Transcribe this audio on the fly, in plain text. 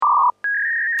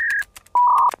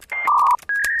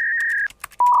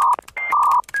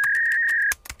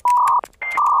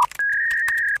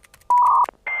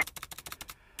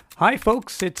Hi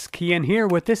folks, it's Cian here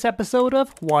with this episode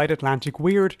of Wide Atlantic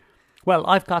Weird. Well,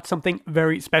 I've got something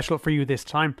very special for you this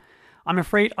time. I'm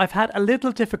afraid I've had a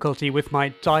little difficulty with my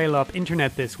dial-up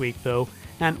internet this week though,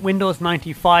 and Windows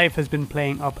 95 has been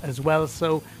playing up as well,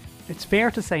 so it's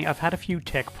fair to say I've had a few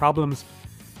tech problems.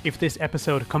 If this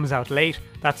episode comes out late,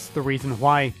 that's the reason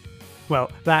why.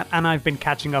 Well, that and I've been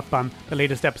catching up on the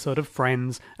latest episode of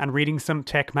Friends and reading some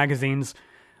tech magazines.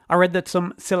 I read that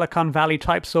some Silicon Valley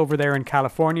types over there in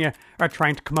California are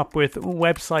trying to come up with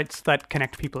websites that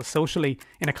connect people socially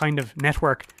in a kind of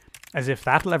network, as if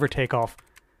that'll ever take off.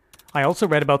 I also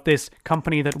read about this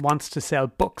company that wants to sell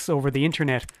books over the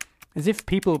internet, as if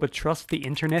people would trust the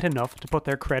internet enough to put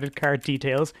their credit card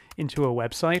details into a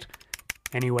website.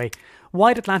 Anyway,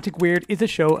 Wide Atlantic Weird is a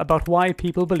show about why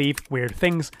people believe weird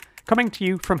things, coming to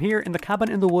you from here in the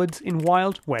cabin in the woods in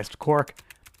wild West Cork.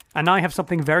 And I have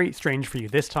something very strange for you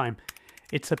this time.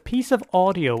 It's a piece of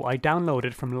audio I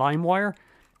downloaded from LimeWire.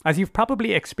 As you've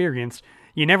probably experienced,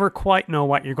 you never quite know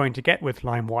what you're going to get with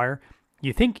LimeWire.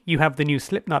 You think you have the new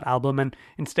Slipknot album and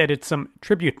instead it's some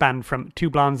tribute band from Two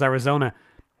Blondes, Arizona.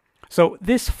 So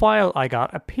this file I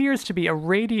got appears to be a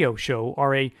radio show,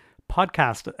 or a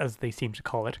podcast as they seem to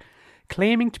call it,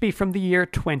 claiming to be from the year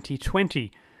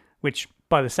 2020, which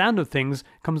by the sound of things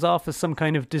comes off as some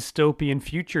kind of dystopian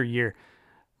future year.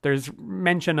 There's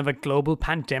mention of a global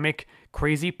pandemic,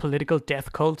 crazy political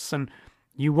death cults, and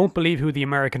you won't believe who the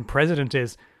American president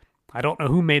is. I don't know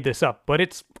who made this up, but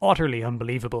it's utterly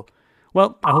unbelievable.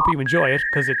 Well, I hope you enjoy it,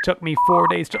 because it took me 4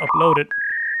 days to upload it.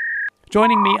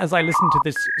 Joining me as I listen to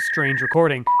this strange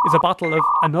recording is a bottle of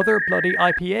Another Bloody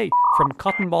IPA from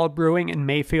Cotton Ball Brewing in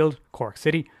Mayfield, Cork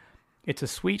City. It's a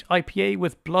sweet IPA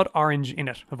with blood orange in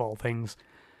it, of all things.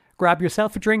 Grab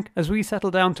yourself a drink as we settle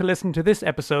down to listen to this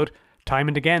episode, time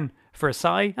and again, for a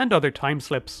sigh and other time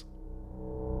slips.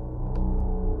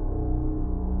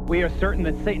 We are certain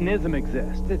that Satanism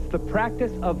exists. It's the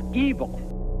practice of evil.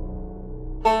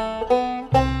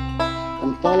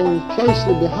 And following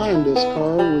closely behind this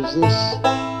car was this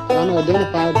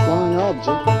unidentified flying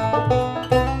object.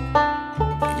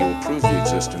 You will prove the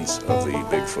existence of the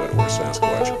Bigfoot or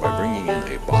Sasquatch by bringing in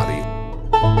a body.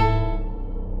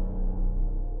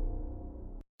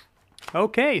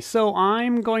 Okay, so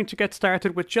I'm going to get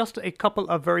started with just a couple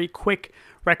of very quick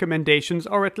recommendations,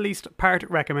 or at least part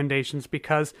recommendations,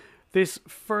 because this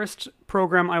first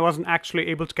program I wasn't actually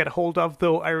able to get a hold of,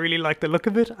 though I really like the look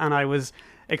of it and I was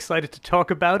excited to talk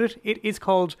about it. It is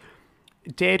called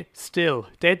Dead Still.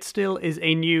 Dead Still is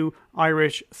a new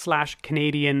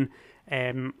Irish/Canadian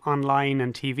online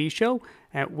and TV show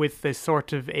with this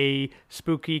sort of a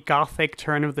spooky gothic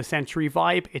turn of the century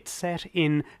vibe. It's set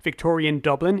in Victorian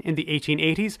Dublin in the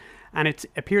 1880s, and it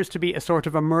appears to be a sort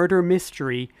of a murder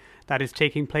mystery that is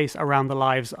taking place around the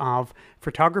lives of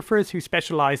photographers who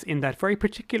specialize in that very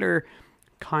particular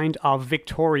kind of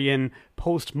Victorian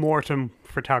post-mortem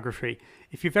photography.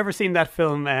 If you've ever seen that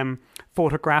film,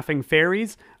 Photographing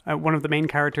Fairies, one of the main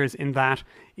characters in that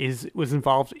was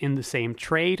involved in the same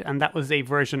trade, and that was a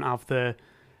version of the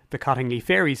Cottingley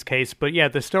Fairies case. But yeah,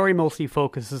 the story mostly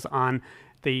focuses on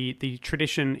the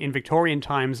tradition in Victorian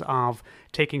times of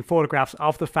taking photographs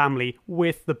of the family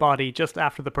with the body just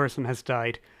after the person has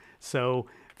died. So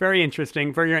very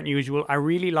interesting, very unusual. I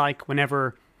really like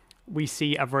whenever we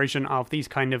see a version of these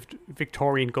kind of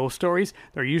Victorian ghost stories.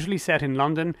 They're usually set in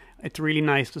London. It's really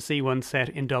nice to see one set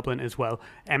in Dublin as well.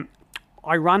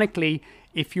 Ironically,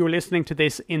 if you're listening to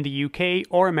this in the UK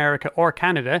or America or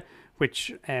Canada,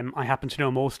 which I happen to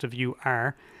know most of you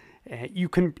are, you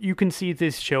can see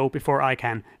this show before I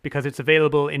can, because it's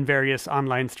available in various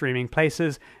online streaming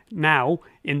places now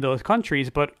in those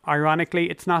countries, but ironically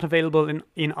it's not available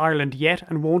in Ireland yet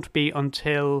and won't be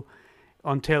until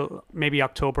maybe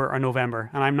October or November,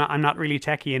 and I'm not really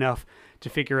techie enough to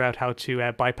figure out how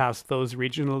to bypass those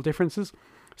regional differences.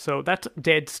 So that's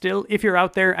Dead Still. If you're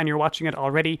out there and you're watching it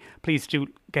already, please do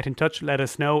get in touch. Let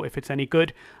us know if it's any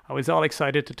good. I was all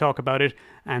excited to talk about it,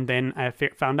 and then I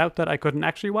found out that I couldn't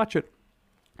actually watch it.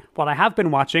 What I have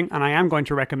been watching, and I am going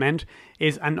to recommend,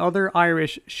 is another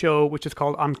Irish show which is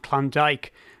called On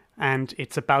Klondike, and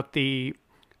it's about the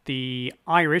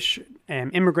Irish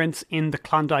immigrants in the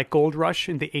Klondike Gold Rush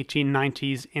in the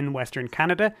 1890s in Western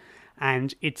Canada.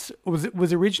 And it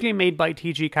was originally made by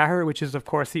TG Ceathair, which is of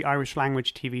course the Irish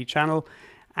language TV channel,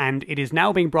 and it is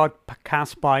now being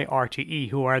broadcast by RTE,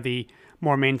 who are the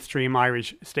more mainstream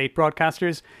Irish state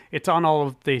broadcasters. It's on all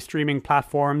of the streaming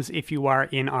platforms if you are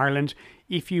in Ireland.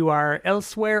 If you are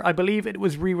elsewhere, I believe it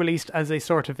was re-released as a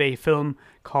sort of a film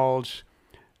called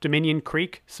Dominion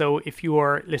Creek. So if you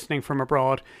are listening from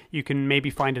abroad, you can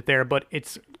maybe find it there. But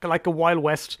it's like a Wild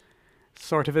West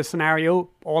sort of a scenario.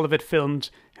 All of it filmed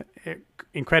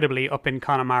incredibly up in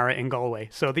Connemara in Galway.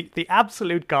 So the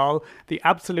absolute gall, the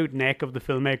absolute neck of the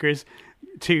filmmakers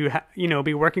to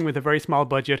be working with a very small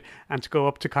budget and to go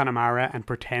up to Connemara and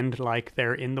pretend like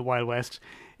they're in the Wild West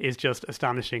is just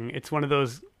astonishing. It's one of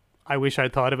those I wish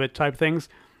I'd thought of it type things.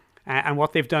 And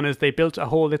what they've done is they built a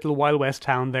whole little Wild West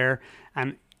town there,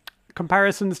 and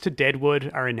comparisons to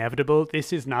Deadwood are inevitable.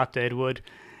 This is not Deadwood.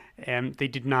 They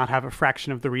did not have a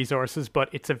fraction of the resources, but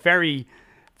it's a very,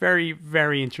 very,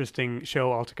 very interesting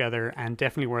show altogether, and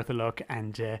definitely worth a look.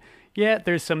 And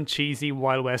there's some cheesy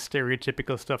Wild West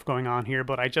stereotypical stuff going on here,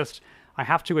 but I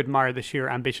have to admire the sheer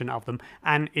ambition of them.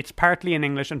 And it's partly in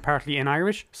English and partly in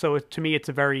Irish, so to me it's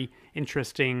a very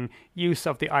interesting use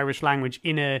of the Irish language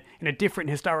in a different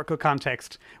historical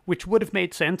context, which would have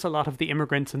made sense. A lot of the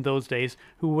immigrants in those days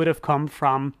who would have come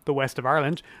from the west of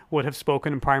Ireland would have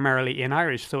spoken primarily in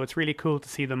Irish, so it's really cool to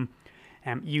see them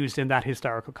used in that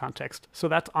historical context. So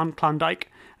that's On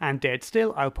Klondike and Dead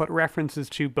Still. I'll put references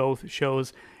to both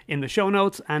shows in the show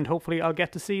notes, and hopefully I'll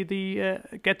get to see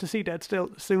Dead Still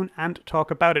soon and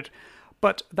talk about it.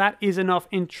 But that is enough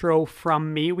intro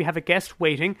from me. We have a guest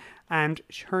waiting, and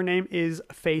her name is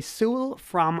Faye Sewell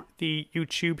from the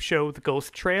YouTube show The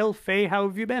Ghost Trail. Faye, how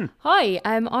have you been? Hi,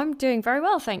 I'm doing very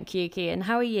well, thank you, Cian.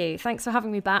 How are you? Thanks for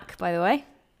having me back, by the way.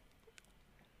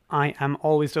 I am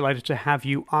always delighted to have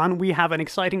you on. We have an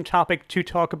exciting topic to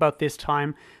talk about this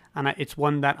time, and it's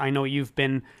one that I know you've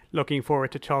been looking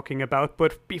forward to talking about.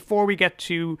 But before we get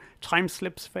to time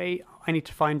slips, Faye, I need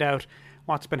to find out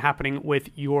what's been happening with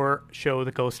your show,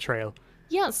 The Ghost Trail.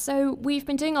 Yeah, so we've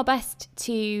been doing our best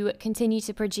to continue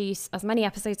to produce as many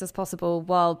episodes as possible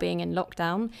while being in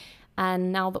lockdown.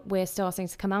 And now that we're starting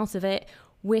to come out of it,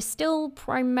 we're still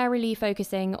primarily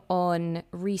focusing on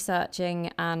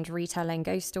researching and retelling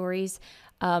ghost stories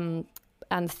and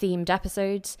themed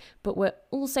episodes, but we're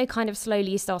also kind of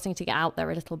slowly starting to get out there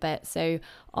a little bit. So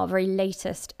our very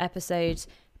latest episode,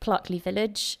 Pluckley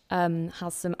Village,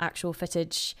 has some actual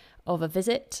footage of a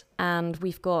visit, and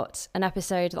we've got an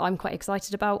episode that I'm quite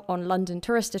excited about on London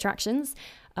tourist attractions.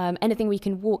 Anything we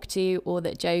can walk to or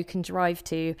that Joe can drive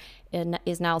to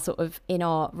is now sort of in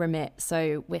our remit.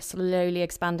 So we're slowly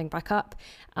expanding back up,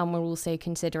 and we're also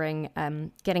considering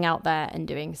getting out there and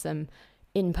doing some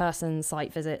in-person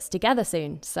site visits together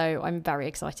soon. So I'm very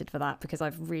excited for that because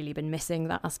I've really been missing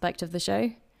that aspect of the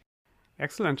show.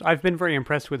 Excellent. I've been very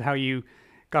impressed with how you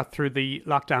got through the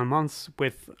lockdown months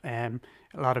with a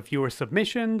lot of viewer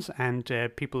submissions and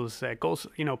people's ghost,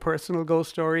 personal ghost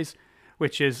stories,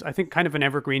 which is, I think, kind of an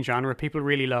evergreen genre. People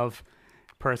really love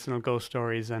personal ghost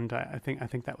stories, and I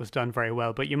think that was done very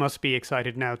well. But you must be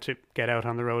excited now to get out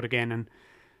on the road again and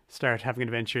start having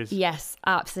adventures. Yes,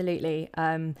 absolutely.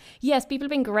 Yes, people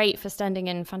have been great for sending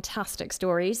in fantastic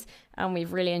stories, and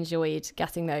we've really enjoyed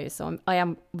getting those. So I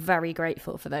am very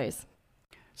grateful for those.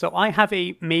 So I have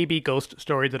a maybe ghost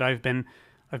story that I've been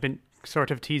sort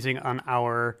of teasing on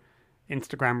our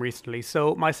Instagram recently.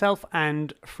 So myself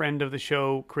and friend of the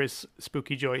show, Chris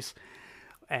Spooky Joyce,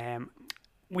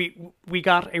 we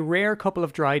got a rare couple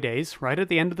of dry days right at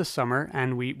the end of the summer,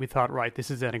 and we thought, right,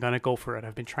 this is it, I'm going to go for it.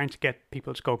 I've been trying to get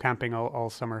people to go camping all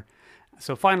summer.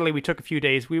 So finally we took a few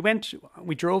days.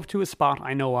 We drove to a spot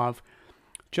I know of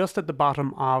just at the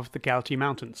bottom of the Galtee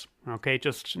Mountains, okay,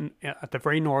 just at the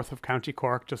very north of County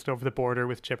Cork, just over the border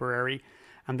with Tipperary.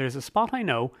 And there's a spot I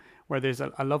know where there's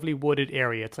a lovely wooded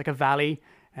area. It's like a valley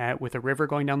with a river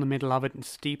going down the middle of it and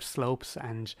steep slopes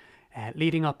and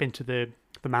leading up into the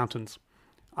mountains.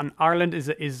 And Ireland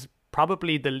is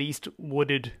probably the least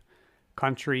wooded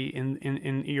country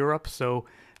in Europe, so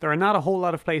there are not a whole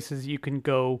lot of places you can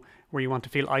go where you want to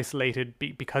feel isolated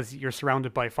because you're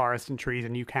surrounded by forest and trees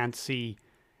and you can't see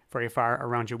very far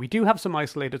around you. We do have some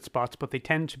isolated spots, but they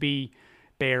tend to be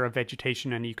bare of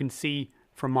vegetation and you can see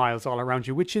for miles all around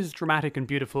you, which is dramatic and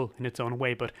beautiful in its own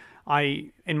way. But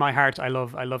in my heart, I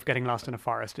love getting lost in a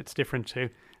forest. It's different to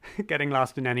getting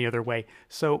lost in any other way.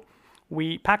 So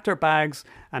we packed our bags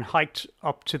and hiked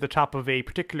up to the top of a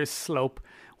particular slope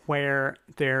where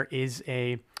there is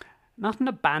not an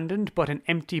abandoned, but an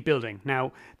empty building.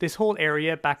 Now, this whole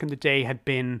area back in the day had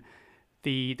been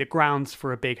the grounds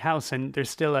for a big house, and there's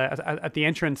still at the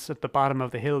entrance at the bottom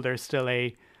of the hill, there's still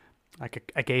a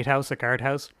gatehouse, a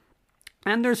guardhouse.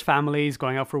 And there's families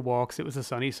going out for walks. It was a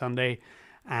sunny Sunday,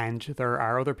 and there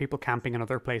are other people camping in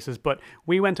other places. But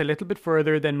we went a little bit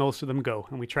further than most of them go,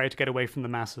 and we tried to get away from the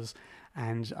masses.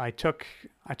 And I took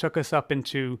us up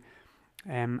into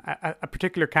a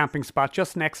particular camping spot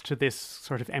just next to this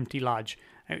sort of empty lodge.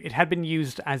 It had been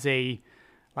used as a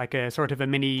sort of a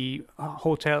mini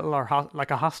hotel or like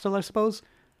a hostel, I suppose,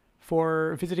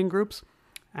 for visiting groups.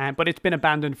 But it's been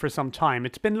abandoned for some time.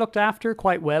 It's been looked after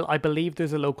quite well. I believe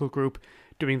there's a local group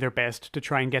doing their best to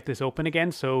try and get this open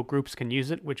again so groups can use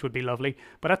it, which would be lovely.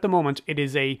 But at the moment, it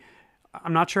is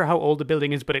I'm not sure how old the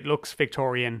building is, but it looks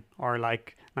Victorian or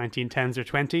like 1910s or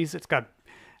 20s. It's got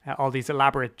all these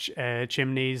elaborate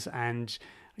chimneys, and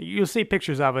you'll see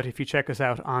pictures of it if you check us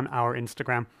out on our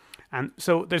Instagram. And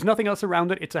so there's nothing else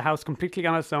around it. It's a house completely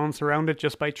on its own, surrounded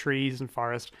just by trees and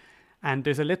forest. And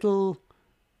there's a little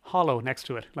hollow next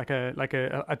to it, like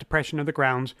a depression of the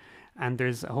ground, and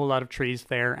there's a whole lot of trees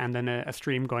there, and then a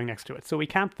stream going next to it. So we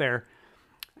camped there,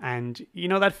 and you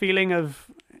know that feeling of,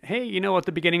 hey, you know, at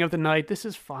the beginning of the night, this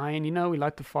is fine, you know, we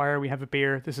light the fire, we have a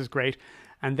beer, this is great.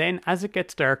 And then as it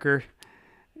gets darker,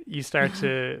 you start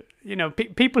to, you know,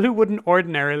 people who wouldn't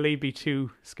ordinarily be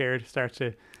too scared start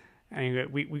to, anyway,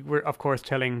 we were of course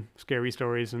telling scary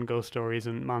stories and ghost stories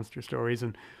and monster stories,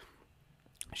 and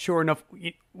sure enough,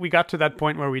 we got to that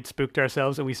point where we'd spooked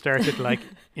ourselves and we started like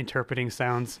interpreting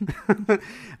sounds.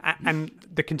 And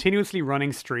the continuously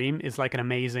running stream is like an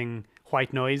amazing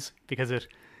white noise because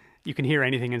you can hear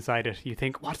anything inside it. You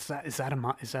think, what's that? Is that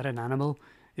an animal?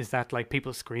 Is that like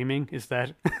people screaming? Is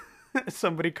that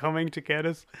somebody coming to get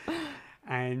us?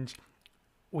 And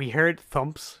we heard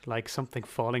thumps, like something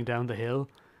falling down the hill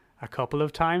a couple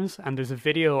of times, and there's a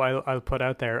video I'll put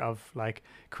out there of like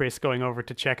Chris going over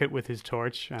to check it with his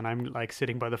torch, and I'm like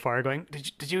sitting by the fire going,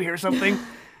 did you hear something?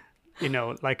 You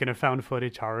know, like in a found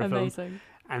footage horror film.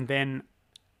 And then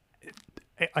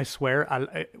I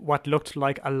swear what looked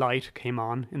like a light came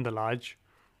on in the lodge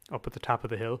up at the top of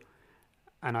the hill,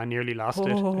 and I nearly lost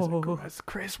it. I said,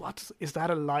 Chris, is that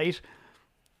a light?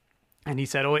 And he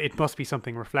said, oh, it must be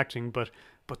something reflecting, but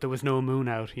there was no moon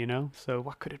out, you know, so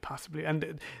what could it possibly?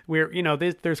 And we're, you know,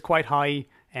 there's quite high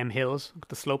hills.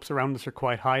 The slopes around us are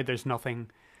quite high. There's nothing,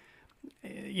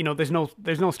 you know, there's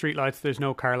no street lights, there's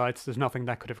no car lights, there's nothing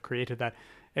that could have created that.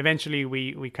 Eventually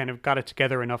we kind of got it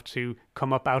together enough to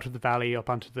come up out of the valley, up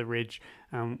onto the ridge.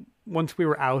 Once we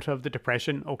were out of the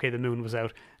depression, okay, the moon was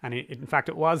out, and in fact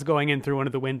it was going in through one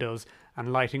of the windows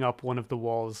and lighting up one of the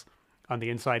walls on the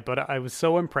inside. But I was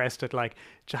so impressed at like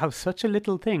how such a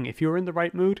little thing, if you're in the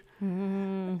right mood,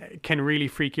 can really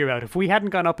freak you out. If we hadn't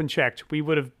gone up and checked, we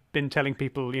would have been telling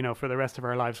people, you know, for the rest of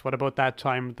our lives, what about that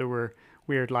time there were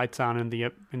weird lights on in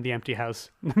the empty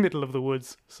house in the middle of the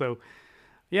woods. So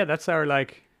yeah, that's our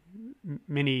like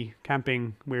mini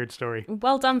camping weird story.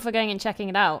 Well done for going and checking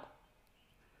it out.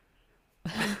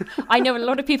 I know a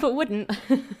lot of people wouldn't.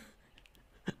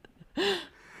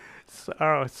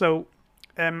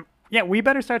 Yeah, we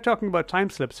better start talking about time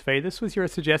slips, Faye. This was your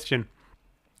suggestion.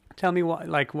 Tell me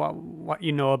what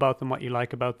you know about them, what you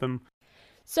like about them.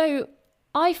 So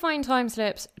I find time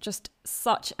slips just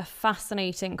such a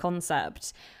fascinating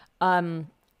concept.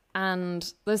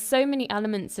 And there's so many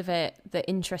elements of it that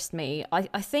interest me.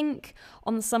 I think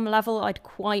on some level I'd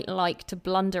quite like to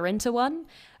blunder into one.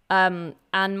 And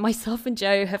myself and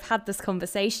Joe have had this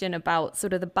conversation about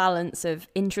sort of the balance of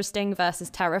interesting versus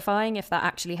terrifying if that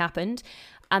actually happened.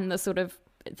 And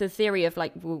the theory of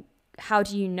like, well, how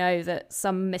do you know that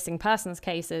some missing persons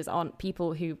cases aren't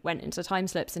people who went into time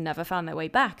slips and never found their way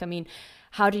back? I mean,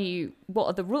 what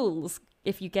are the rules?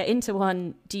 If you get into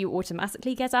one, do you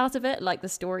automatically get out of it, like the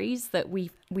stories that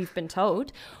we've been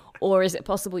told? Or is it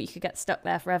possible you could get stuck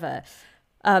there forever?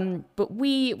 But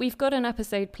we've got an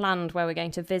episode planned where we're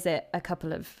going to visit a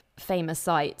couple of famous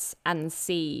sites and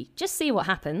see what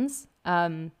happens.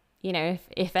 You know,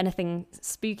 if anything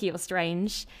spooky or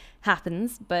strange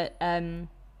happens. But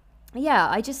yeah,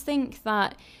 I just think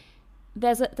that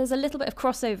there's a little bit of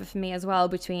crossover for me as well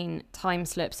between time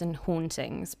slips and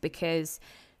hauntings, because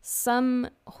some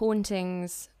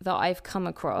hauntings that I've come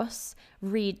across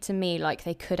read to me like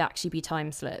they could actually be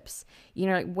time slips. You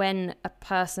know, like when a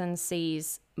person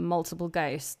sees multiple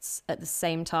ghosts at the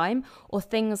same time, or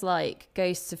things like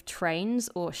ghosts of trains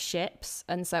or ships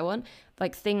and so on,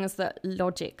 like things that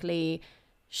logically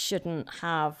shouldn't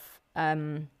have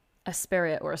a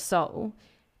spirit or a soul.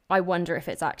 I wonder if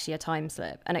it's actually a time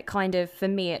slip. And it kind of, for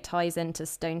me, it ties into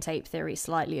stone tape theory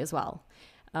slightly as well.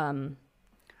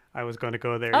 I was going to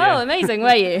go there. Oh, yeah. Amazing,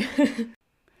 were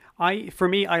you? For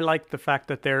me, I like the fact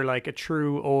that they're like a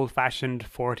true old-fashioned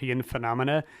Fortean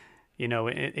phenomena, you know,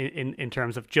 in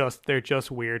terms of they're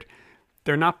just weird.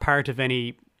 They're not part of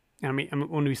any, I mean,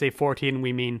 when we say Fortean,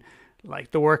 we mean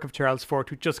like the work of Charles Fort,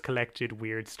 who just collected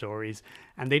weird stories,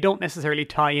 and they don't necessarily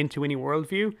tie into any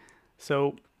worldview.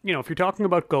 So, you know, if you're talking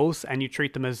about ghosts and you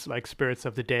treat them as like spirits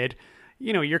of the dead,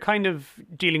 you know, you're kind of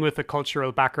dealing with a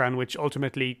cultural background which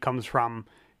ultimately comes from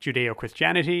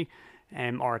Judeo-Christianity,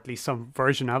 or at least some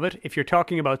version of it. If you're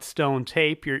talking about stone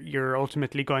tape, you're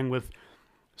ultimately going with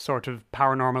sort of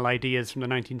paranormal ideas from the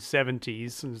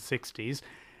 1970s and 60s.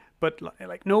 But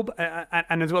like no,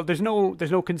 and as well, there's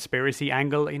no conspiracy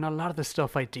angle. You know, a lot of the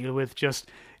stuff I deal with just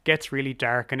gets really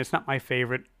dark, and it's not my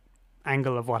favorite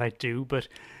angle of what I do. But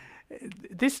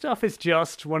this stuff is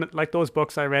just like those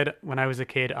books I read when I was a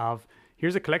kid of,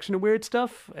 here's a collection of weird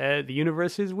stuff. The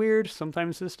universe is weird.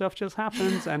 Sometimes this stuff just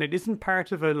happens, and it isn't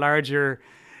part of a larger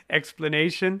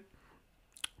explanation.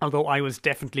 Although I was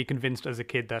definitely convinced as a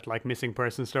kid that like missing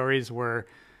person stories were,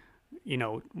 you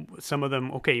know, some of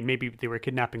them, okay, maybe they were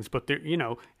kidnappings, but they're, you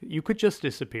know, you could just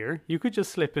disappear. You could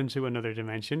just slip into another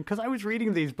dimension. Because I was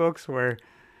reading these books where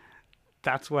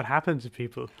that's what happened to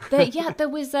people. There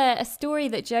was a story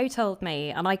that Joe told me,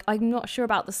 and I'm not sure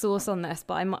about the source on this,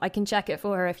 but I can check it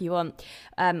for her if you want,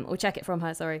 or check it from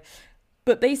her, sorry.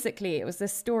 But basically, it was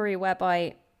this story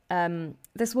whereby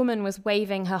this woman was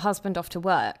waving her husband off to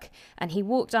work, and he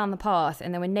walked down the path,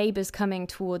 and there were neighbours coming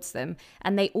towards them,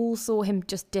 and they all saw him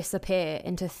just disappear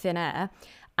into thin air.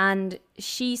 And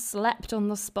she slept on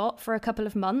the spot for a couple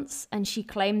of months, and she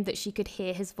claimed that she could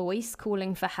hear his voice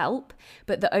calling for help,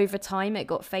 but that over time it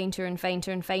got fainter and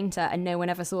fainter and fainter, and no one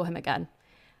ever saw him again.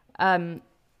 And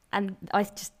I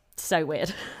just, so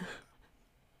weird.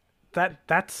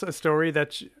 That's a story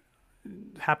that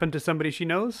happened to somebody she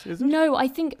knows, is it? No, I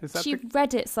think she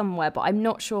read it somewhere, but I'm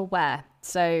not sure where.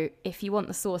 So if you want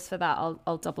the source for that,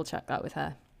 I'll double check that with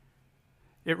her.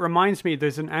 It reminds me,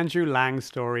 there's an Andrew Lang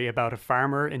story about a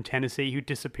farmer in Tennessee who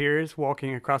disappears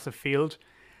walking across a field,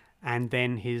 and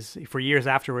then for years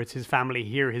afterwards, his family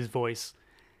hear his voice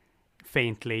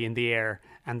faintly in the air,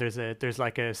 and there's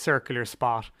like a circular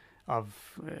spot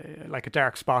of like a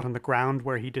dark spot on the ground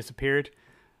where he disappeared.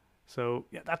 So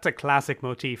yeah, that's a classic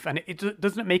motif, and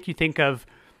doesn't it make you think of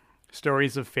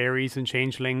stories of fairies and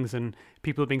changelings and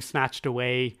people being snatched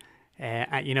away,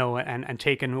 you know, and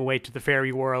taken away to the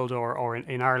fairy world, or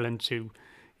in Ireland to,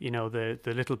 you know, the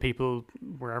little people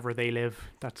wherever they live,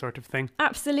 that sort of thing.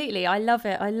 Absolutely, I love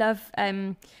it. I love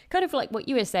kind of like what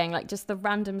you were saying, like just the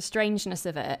random strangeness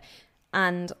of it,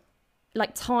 and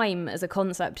like time as a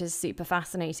concept is super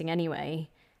fascinating anyway.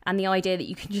 And the idea that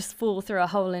you can just fall through a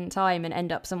hole in time and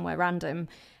end up somewhere random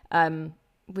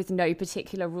with no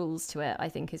particular rules to it, I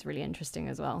think is really interesting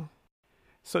as well.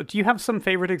 So do you have some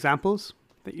favourite examples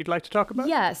that you'd like to talk about?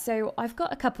 Yeah, so I've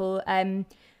got a couple. I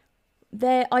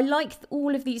like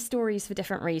all of these stories for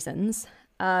different reasons.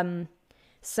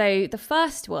 So the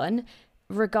first one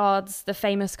regards the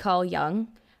famous Carl Jung,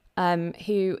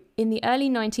 who in the early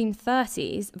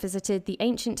 1930s visited the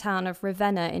ancient town of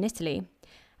Ravenna in Italy.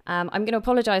 I'm going to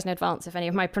apologise in advance if any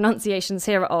of my pronunciations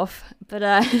here are off,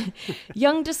 but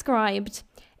Jung described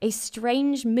a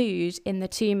strange mood in the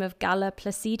tomb of Galla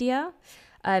Placidia.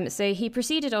 So he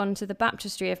proceeded on to the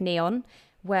baptistry of Neon,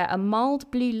 where a mild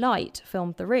blue light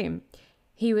filmed the room.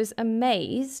 He was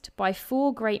amazed by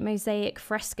 4 great mosaic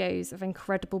frescoes of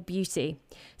incredible beauty.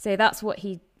 So that's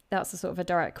a sort of a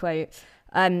direct quote.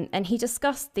 And he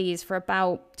discussed these for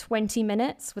about 20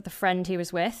 minutes with a friend he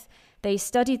was with. They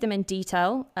studied them in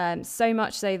detail, so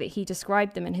much so that he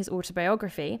described them in his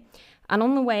autobiography. And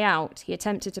on the way out, he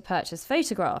attempted to purchase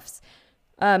photographs.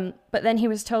 But then he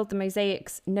was told the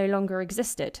mosaics no longer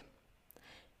existed.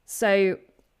 So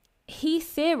he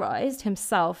theorized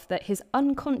himself that his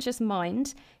unconscious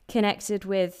mind connected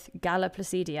with Galla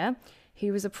Placidia,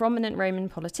 who was a prominent Roman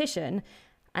politician,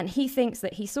 and he thinks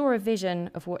that he saw a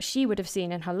vision of what she would have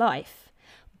seen in her life.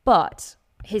 But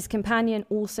his companion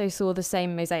also saw the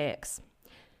same mosaics.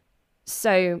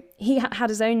 So he had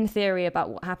his own theory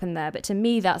about what happened there, but to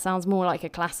me that sounds more like a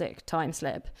classic time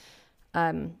slip.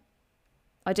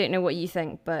 I don't know what you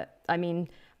think, but I mean,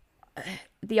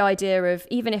 the idea of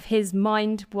even if his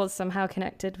mind was somehow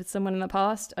connected with someone in the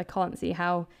past, I can't see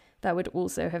how that would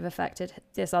also have affected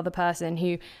this other person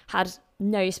who had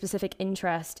no specific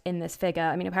interest in this figure.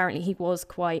 I mean, apparently he was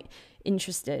quite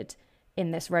interested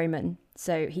in this Roman,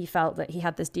 so he felt that he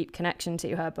had this deep connection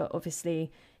to her, but obviously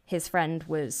his friend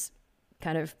was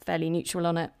kind of fairly neutral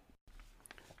on it.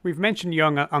 We've mentioned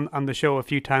Jung on the show a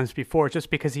few times before,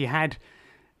 just because he had,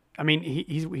 I mean,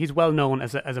 he's well known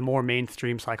as a more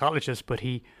mainstream psychologist, but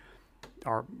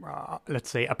let's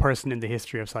say a person in the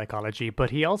history of psychology,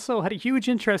 but he also had a huge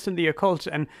interest in the occult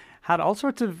and had all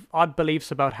sorts of odd beliefs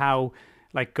about how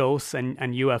like ghosts and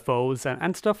UFOs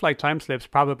and stuff like time slips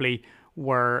probably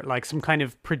were like some kind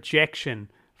of projection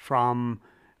from,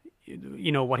 you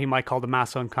know, what he might call the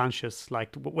mass unconscious.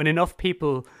 Like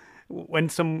when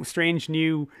some strange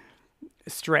new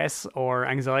stress or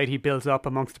anxiety builds up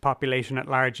amongst the population at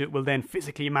large, it will then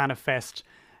physically manifest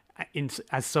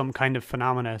as some kind of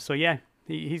phenomena. So yeah,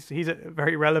 he's a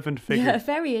very relevant figure. Yeah,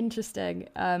 very interesting.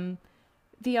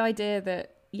 The idea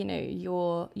that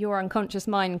your unconscious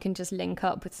mind can just link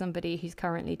up with somebody who's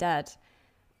currently dead,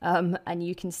 and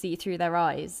you can see through their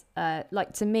eyes.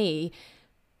 Like, to me,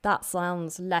 that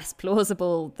sounds less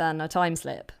plausible than a time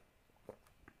slip.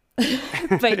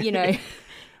 But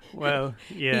well,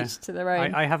 yeah, each to their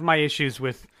own. I have my issues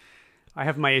with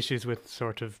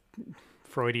sort of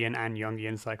Freudian and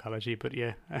Jungian psychology, but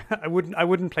yeah, I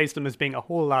wouldn't place them as being a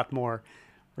whole lot more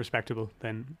respectable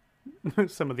than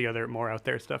some of the other more out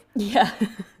there stuff. Yeah.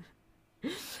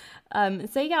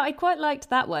 So yeah, I quite liked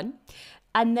that one.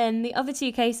 And then the other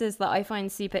two cases that I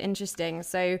find super interesting.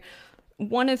 So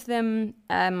one of them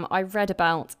I read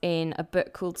about in a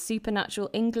book called Supernatural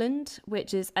England,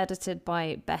 which is edited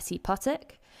by Betty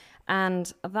Puttick.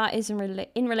 And that is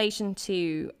in relation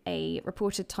to a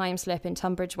reported time slip in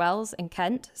Tunbridge Wells in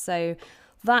Kent. So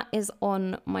that is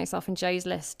on myself and Joe's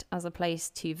list as a place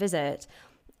to visit.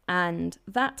 And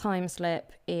that time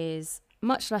slip is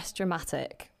much less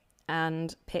dramatic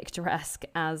and picturesque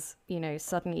as,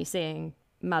 suddenly seeing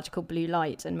magical blue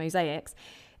light and mosaics.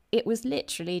 It was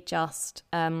literally just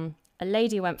a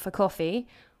lady went for coffee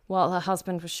while her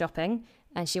husband was shopping,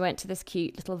 and she went to this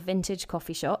cute little vintage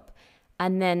coffee shop.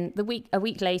 And then a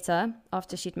week later,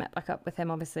 after she'd met back up with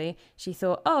him, obviously, she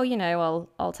thought,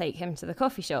 I'll take him to the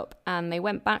coffee shop. And they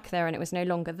went back there and it was no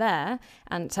longer there.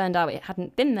 And it turned out it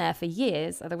hadn't been there for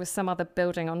years. There was some other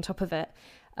building on top of it.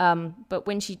 But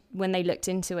when they looked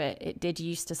into it, it did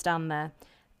used to stand there.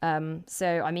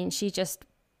 She just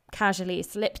casually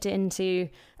slipped into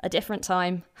a different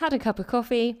time, had a cup of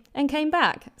coffee and came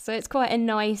back. So it's quite a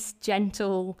nice,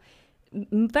 gentle,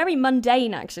 very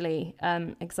mundane actually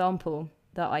example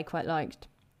that I quite liked.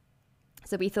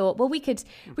 So we thought, well, we could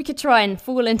try and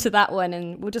fall into that one,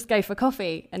 and we'll just go for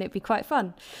coffee and it'd be quite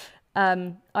fun.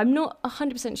 I'm not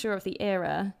 100% sure of the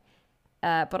era,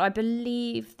 but I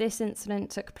believe this incident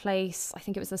took place, I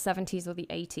think it was the 70s or the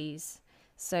 80s,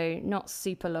 so not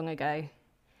super long ago.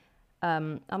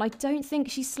 And I don't think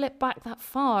she slipped back that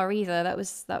far either. That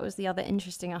was the other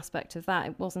interesting aspect of that.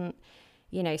 It wasn't,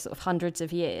 sort of hundreds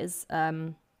of years.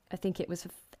 I think it was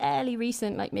fairly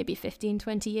recent, like maybe 15,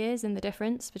 20 years in the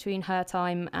difference between her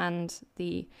time and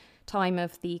the time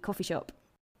of the coffee shop.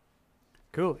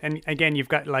 Cool. And again, you've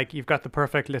got the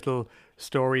perfect little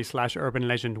story / urban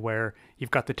legend where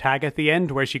you've got the tag at the end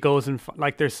where she goes and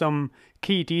there's some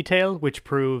key detail which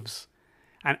proves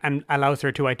and allows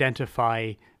her to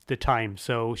identify the time.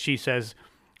 So she says,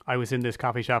 I was in this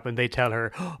coffee shop, and they tell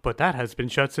her, but that has been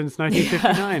shut since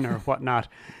 1959 or whatnot.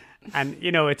 And,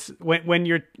 it's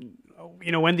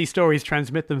when these stories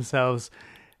transmit themselves,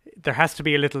 there has to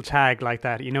be a little tag like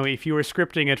that. If you were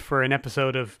scripting it for an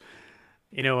episode of,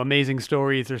 Amazing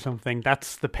Stories or something,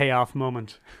 that's the payoff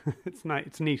moment.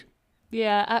 It's neat.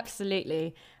 Yeah,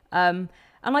 absolutely. And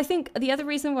I think the other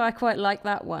reason why I quite like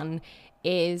that one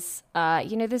is,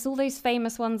 there's all those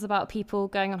famous ones about people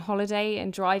going on holiday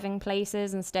and driving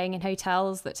places and staying in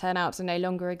hotels that turn out to no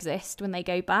longer exist when they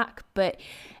go back. But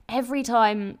every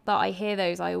time that I hear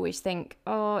those, I always think,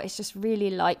 it's just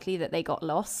really likely that they got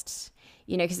lost,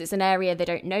 because it's an area they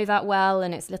don't know that well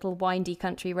and it's little windy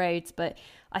country roads. But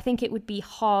I think it would be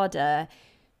harder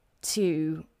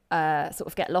to sort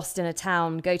of get lost in a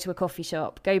town, go to a coffee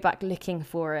shop, go back looking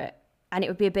for it. And it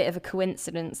would be a bit of a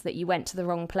coincidence that you went to the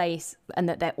wrong place and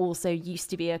that there also used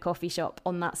to be a coffee shop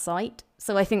on that site.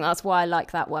 So I think that's why I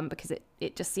like that one, because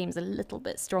it just seems a little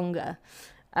bit stronger.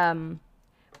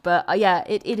 But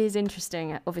it is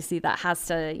interesting. Obviously, that has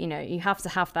to, you have to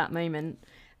have that moment.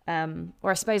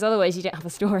 Or I suppose otherwise you don't have a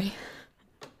story.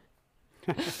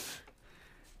 You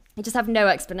just have no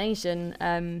explanation.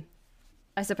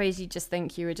 I suppose you just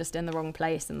think you were just in the wrong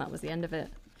place and that was the end of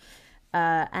it.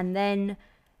 And then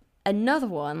another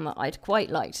one that I'd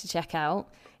quite like to check out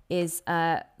is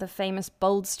the famous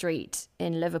Bold Street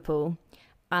in Liverpool.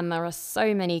 And there are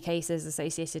so many cases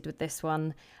associated with this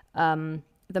one.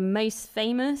 The most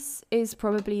famous is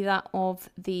probably that of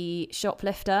the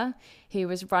shoplifter who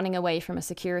was running away from a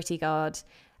security guard.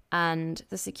 And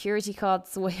the security guard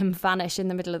saw him vanish in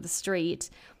the middle of the street.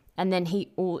 And then he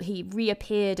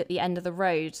reappeared at the end of the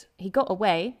road. He got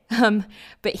away,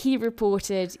 but he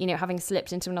reported, having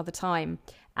slipped into another time.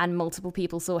 And multiple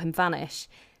people saw him vanish.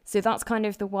 So that's kind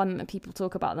of the one that people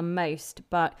talk about the most.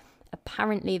 But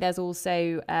apparently there's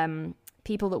also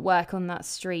people that work on that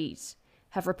street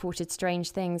have reported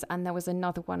strange things. And there was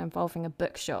another one involving a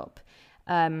bookshop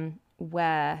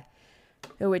where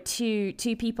there were two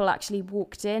people actually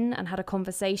walked in and had a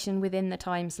conversation within the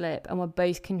time slip and were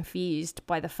both confused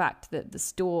by the fact that the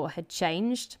store had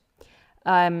changed.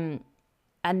 And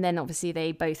then obviously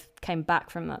they both came back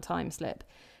from that time slip.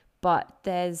 But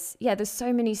there's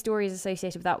so many stories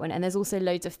associated with that one. And there's also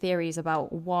loads of theories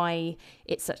about why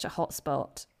it's such a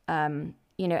hotspot.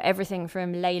 Everything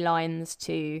from ley lines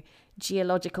to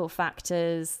geological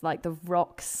factors like the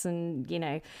rocks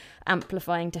and,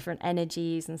 amplifying different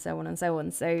energies and so on and so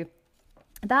on. So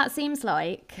that seems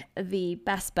like the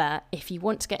best bet if you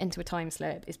want to get into a time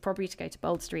slip is probably to go to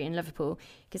Bold Street in Liverpool,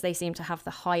 because they seem to have the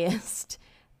highest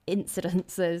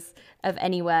incidences of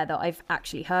anywhere that I've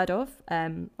actually heard of.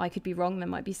 I could be wrong, there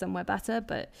might be somewhere better,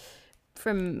 but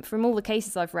from all the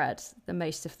cases I've read, the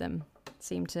most of them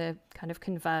seem to kind of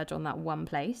converge on that one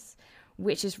place,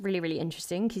 which is really, really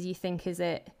interesting, because you think,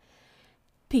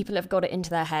 people have got it into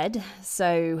their head,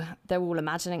 so they're all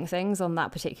imagining things on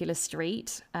that particular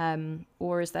street,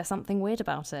 or is there something weird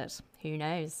about it? Who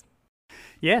knows?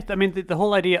 Yeah, I mean, the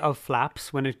whole idea of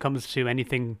flaps when it comes to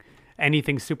anything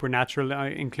supernatural,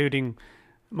 including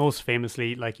most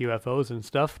famously like UFOs and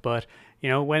stuff, but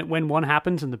when one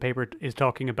happens and the paper is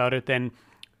talking about it, then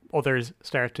others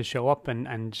start to show up,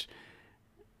 and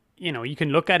you can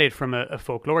look at it from a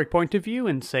folkloric point of view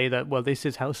and say that, well, this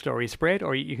is how stories spread,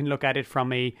 or you can look at it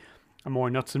from a more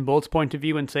nuts and bolts point of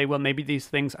view and say, well, maybe these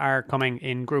things are coming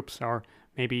in groups, or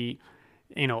maybe,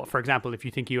 for example, if you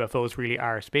think UFOs really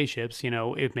are spaceships,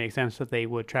 it makes sense that they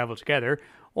would travel together.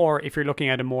 Or if you're looking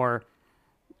at a more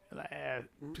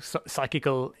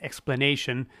psychical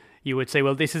explanation, you would say,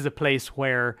 well, this is a place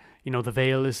where, the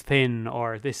veil is thin,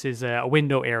 or this is a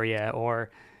window area,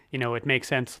 or, it makes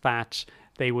sense that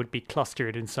they would be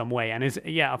clustered in some way. And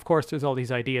of course, there's all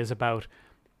these ideas about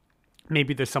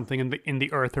maybe there's something in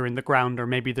the earth or in the ground, or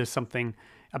maybe there's something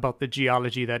about the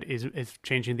geology that is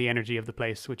changing the energy of the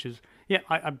place, which is,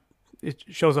 it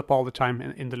shows up all the time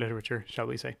in the literature, shall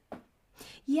we say.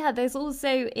 Yeah, there's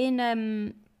also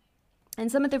in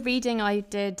some of the reading I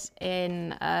did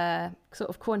in sort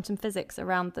of quantum physics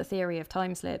around the theory of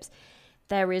time slips,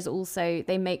 there is also,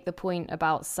 they make the point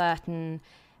about certain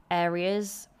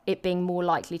areas it being more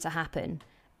likely to happen.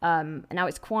 Now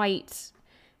it's quite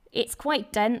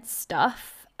dense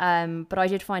stuff, but I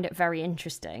did find it very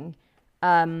interesting.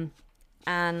 And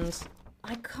I'll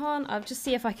just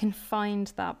see if I can find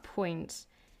that point.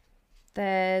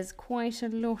 There's quite a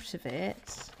lot of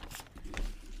it.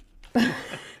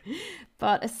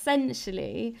 But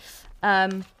essentially,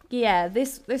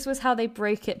 this was how they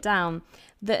broke it down,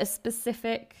 that a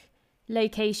specific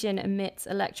location emits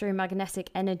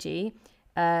electromagnetic energy,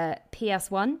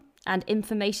 PS1, and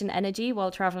information energy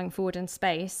while traveling forward in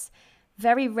space.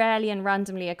 Very rarely and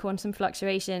randomly, a quantum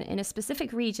fluctuation in a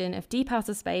specific region of deep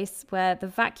outer space where the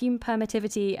vacuum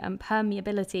permittivity and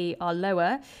permeability are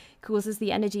lower causes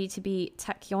the energy to be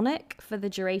tachyonic for the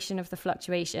duration of the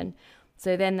fluctuation.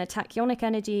 So then the tachyonic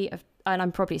energy of, and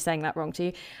I'm probably saying that wrong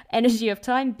too, energy of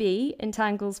time B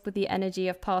entangles with the energy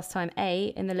of past time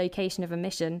A in the location of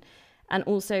emission, and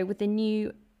also with the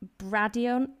new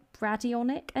bradyonic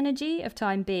energy of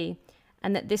time B,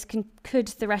 and that this could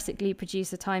theoretically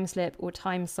produce a time slip or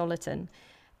time soliton.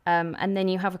 And then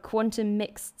you have a quantum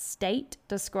mixed state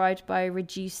described by a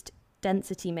reduced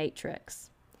density matrix.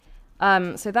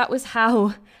 So that was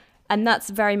how, and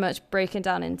that's very much broken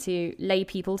down into lay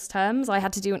people's terms. I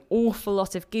had to do an awful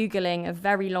lot of Googling of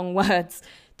very long words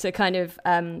to kind of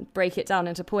break it down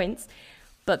into points.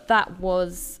 But that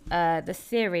was the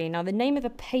theory. Now, the name of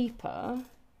the paper...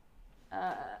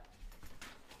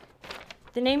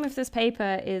 The name of this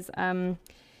paper is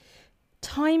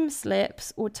Time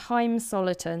Slips or Time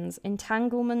Solitons,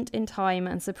 Entanglement in Time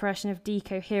and Suppression of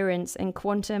Decoherence in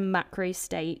Quantum Macro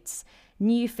States,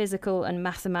 New Physical and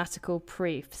Mathematical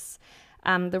Proofs.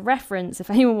 The reference, if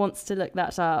anyone wants to look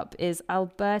that up, is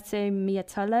Alberto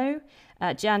Miatolo,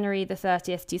 January the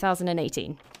 30th,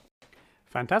 2018.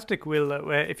 Fantastic. We'll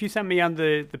if you send me on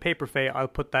the paper, Faye, I'll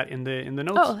put that in the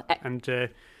notes, and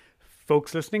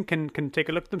folks listening can take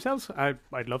a look themselves.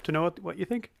 I'd love to know what you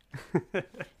think.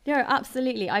 No,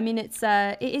 absolutely. I mean, it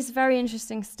is very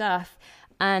interesting stuff,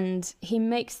 and he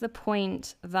makes the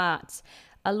point that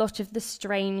a lot of the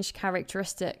strange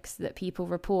characteristics that people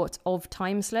report of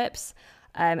time slips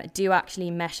do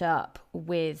actually mesh up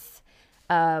with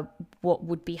what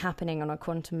would be happening on a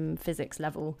quantum physics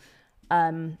level.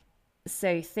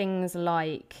 So things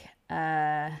like,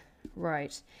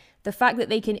 the fact that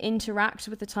they can interact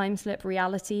with the time slip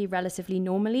reality relatively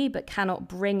normally, but cannot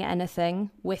bring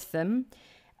anything with them.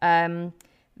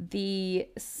 The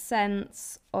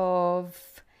sense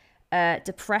of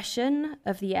depression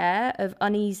of the air, of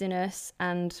uneasiness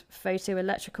and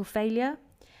photoelectrical failure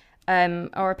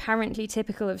are apparently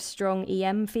typical of strong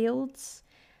EM fields,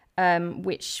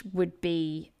 which would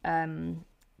be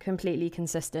completely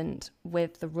consistent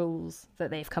with the rules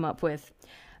that they've come up with.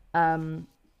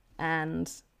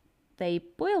 and they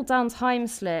boil down time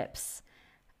slips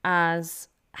as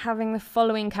having the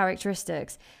following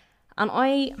characteristics. And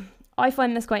I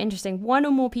find this quite interesting. One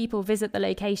or more people visit the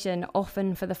location,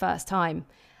 often for the first time.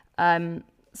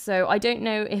 So I don't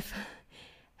know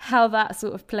how that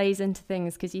sort of plays into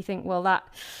things, because you think, well,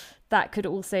 that could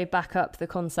also back up the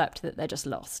concept that they're just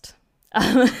lost.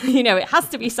 It has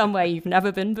to be somewhere you've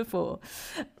never been before.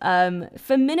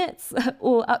 For minutes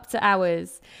or up to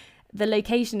hours, the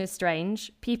location is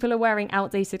strange. People are wearing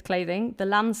outdated clothing. The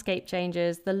landscape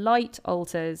changes. The light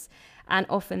alters. And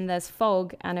often there's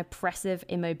fog and oppressive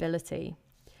immobility.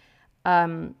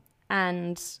 And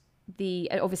the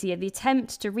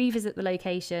attempt to revisit the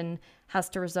location has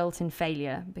to result in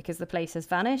failure because the place has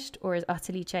vanished or is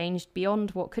utterly changed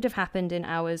beyond what could have happened in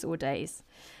hours or days.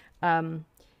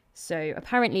 So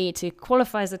apparently, to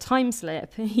qualify as a time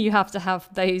slip, you have to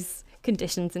have those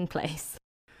conditions in place.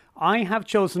 I have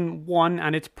chosen one,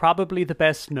 and it's probably the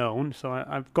best known, so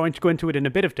I'm going to go into it in a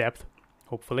bit of depth,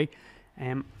 hopefully.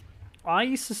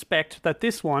 I suspect that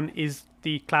this one is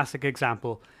the classic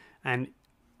example, and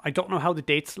I don't know how the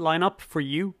dates line up for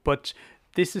you, but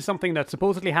this is something that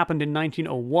supposedly happened in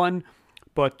 1901,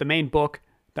 but the main book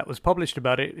that was published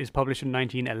about it is published in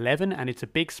 1911, and it's a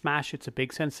big smash, it's a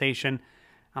big sensation.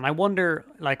 And I wonder,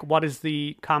 what is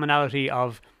the commonality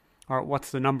of, or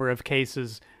what's the number of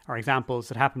cases or examples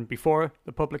that happened before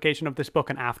the publication of this book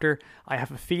and after? I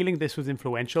have a feeling this was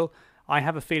influential. I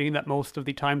have a feeling that most of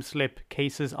the time slip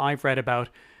cases I've read about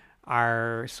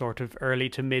are sort of early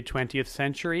to mid 20th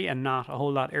century and not a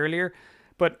whole lot earlier.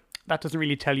 But that doesn't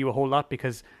really tell you a whole lot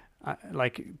because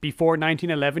before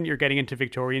 1911, you're getting into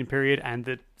Victorian period, and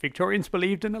the Victorians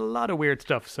believed in a lot of weird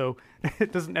stuff. So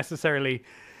it doesn't necessarily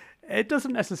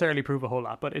prove a whole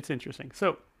lot, but it's interesting.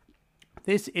 So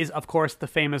this is, of course, the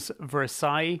famous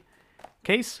Versailles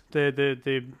case,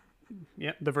 the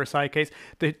Versailles case.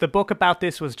 The book about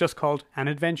this was just called An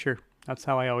Adventure. That's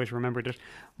how I always remembered it.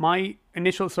 My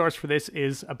initial source for this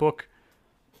is a book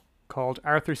called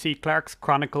Arthur C. Clarke's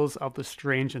Chronicles of the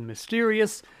Strange and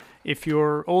Mysterious. If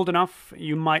you're old enough,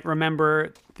 you might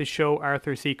remember the show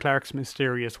Arthur C. Clarke's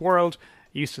Mysterious World.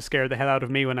 It used to scare the hell out of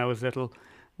me when I was little,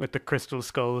 with the crystal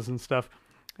skulls and stuff.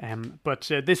 But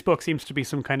this book seems to be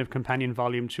some kind of companion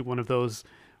volume to one of those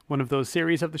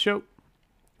series of the show.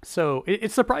 So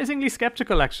it's surprisingly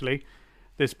skeptical, actually,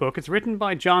 this book. It's written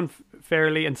by John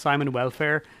Fairley and Simon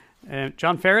Welfare.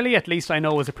 John Fairley, at least I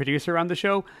know, was a producer on the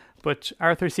show, but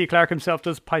Arthur C. Clarke himself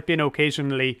does pipe in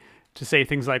occasionally to say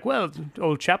things like, well,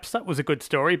 old chaps, that was a good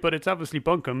story, but it's obviously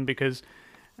bunkum because...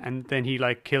 And then he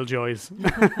killjoys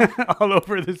all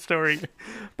over the story.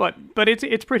 But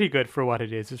it's pretty good for what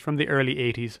it is. It's from the early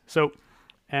 80s. So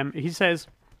he says,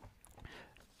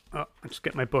 I'll just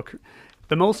get my book.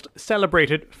 The most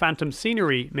celebrated phantom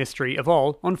scenery mystery of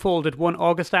all unfolded one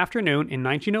August afternoon in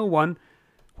 1901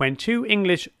 when two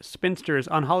English spinsters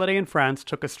on holiday in France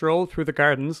took a stroll through the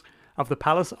gardens of the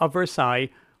Palace of Versailles,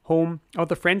 home of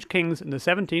the French kings in the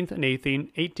 17th and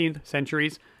 18th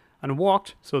centuries, and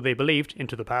walked, so they believed,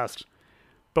 into the past.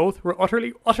 Both were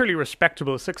utterly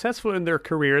respectable, successful in their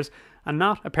careers, and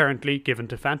not apparently given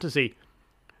to fantasy.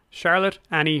 Charlotte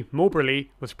Annie Moberly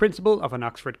was principal of an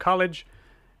Oxford college,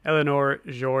 Eleanor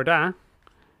Jourdain,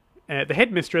 the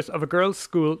headmistress of a girls'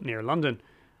 school near London.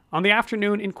 On the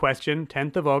afternoon in question,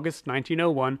 10th of August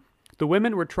 1901, the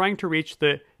women were trying to reach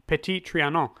the Petit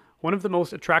Trianon, one of the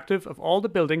most attractive of all the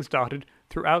buildings dotted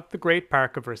throughout the great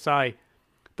park of Versailles.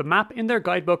 The map in their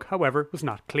guidebook, however, was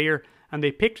not clear, and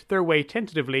they picked their way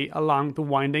tentatively along the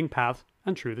winding path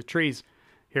and through the trees.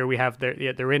 Here we have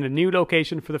they're in a new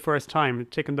location for the first time,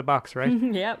 ticking the box, right?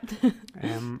 Yep.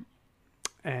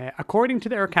 According to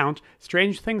their account,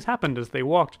 strange things happened as they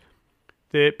walked.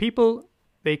 The people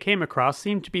they came across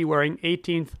seemed to be wearing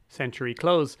 18th century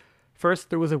clothes. First,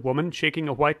 there was a woman shaking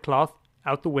a white cloth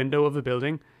out the window of a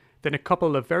building. Then a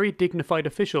couple of very dignified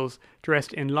officials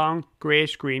dressed in long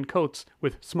greyish-green coats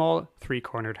with small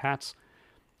three-cornered hats.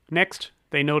 Next,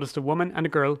 they noticed a woman and a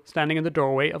girl standing in the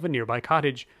doorway of a nearby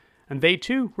cottage, and they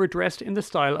too were dressed in the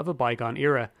style of a bygone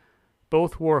era.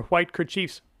 Both wore white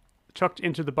kerchiefs tucked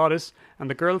into the bodice, and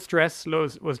the girl's dress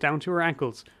was down to her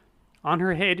ankles. On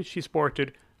her head she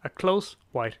sported a close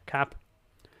white cap.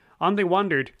 On they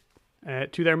wandered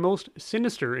to their most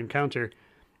sinister encounter.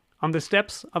 On the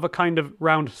steps of a kind of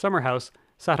round summer house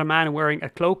sat a man wearing a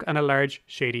cloak and a large,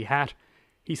 shady hat.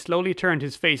 He slowly turned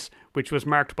his face, which was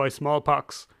marked by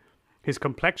smallpox. His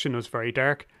complexion was very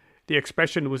dark. The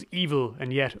expression was evil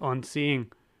and yet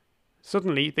unseeing.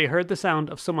 Suddenly they heard the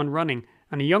sound of someone running,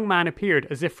 and a young man appeared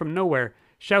as if from nowhere,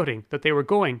 shouting that they were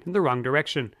going in the wrong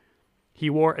direction. He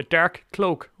wore a dark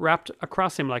cloak wrapped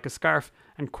across him like a scarf,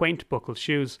 and quaint buckled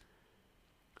shoes.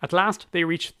 At last, they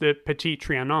reached the Petit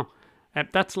Trianon.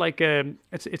 That's like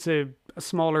it's a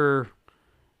smaller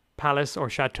palace or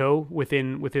chateau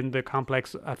within the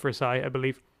complex at Versailles, I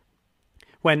believe.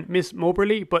 When Miss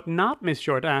Moberly, but not Miss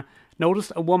Jourdain,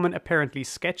 noticed a woman apparently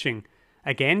sketching.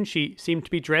 Again, she seemed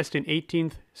to be dressed in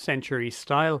 18th century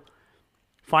style.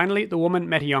 Finally, the woman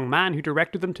met a young man who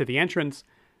directed them to the entrance.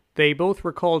 They both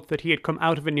recalled that he had come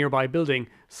out of a nearby building,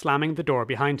 slamming the door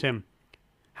behind him.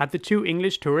 Had the two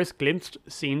English tourists glimpsed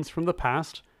scenes from the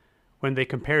past? When they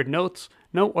compared notes,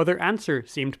 no other answer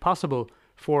seemed possible,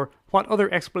 for what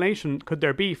other explanation could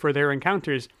there be for their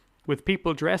encounters with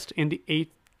people dressed in the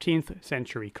 18th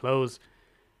century clothes?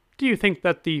 "Do you think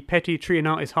that the Petit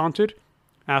Trianon is haunted?"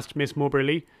 asked Miss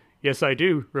Moberly. "Yes, I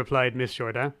do," replied Miss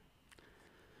Jourdain.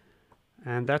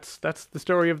 And that's the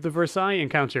story of the Versailles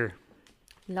encounter.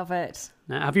 Love it.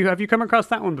 Have you come across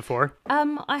that one before?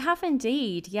 I have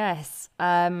indeed, yes.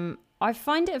 I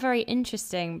find it very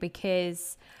interesting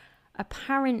because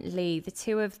apparently the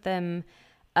two of them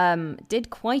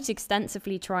did quite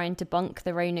extensively try and debunk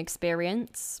their own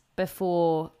experience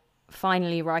before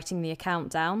finally writing the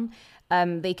account down.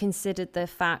 They considered the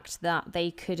fact that they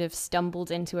could have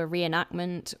stumbled into a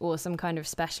reenactment or some kind of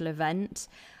special event,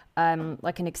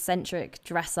 like an eccentric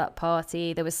dress-up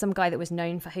party. There was some guy that was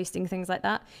known for hosting things like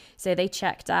that. So they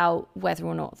checked out whether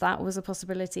or not that was a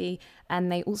possibility.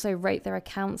 And they also wrote their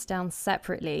accounts down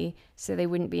separately so they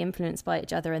wouldn't be influenced by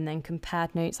each other, and then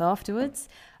compared notes afterwards.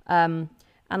 And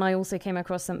I also came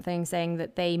across something saying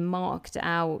that they marked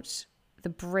out the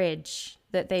bridge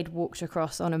that they'd walked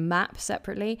across on a map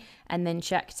separately and then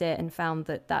checked it and found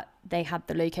that they had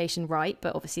the location right,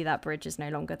 but obviously that bridge is no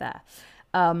longer there.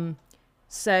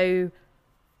 So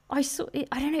I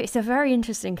don't know, it's a very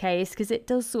interesting case because it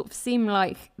does sort of seem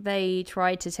like they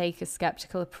tried to take a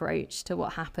skeptical approach to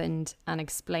what happened and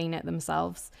explain it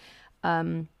themselves,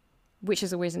 which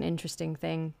is always an interesting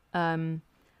thing. I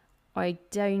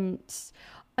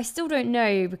still don't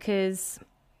know because,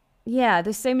 yeah,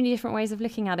 there's so many different ways of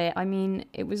looking at it. I mean,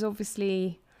 it was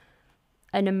obviously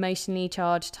an emotionally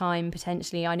charged time,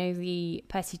 potentially. I know the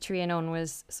Petit Trianon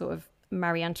was sort of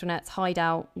Marie Antoinette's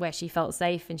hideout where she felt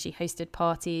safe and she hosted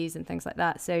parties and things like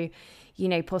that. So, you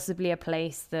know, possibly a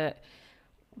place that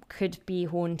could be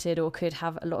haunted or could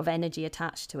have a lot of energy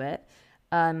attached to it.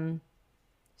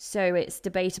 So it's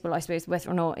debatable, I suppose, whether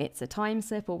or not it's a time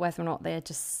slip or whether or not they're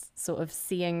just sort of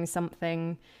seeing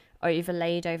something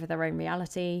overlaid over their own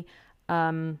reality.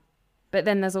 But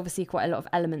then there's obviously quite a lot of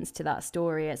elements to that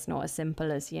story. It's not as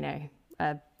simple as, you know,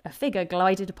 a figure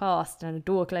glided past and a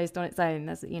door closed on its own.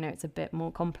 There's, you know, it's a bit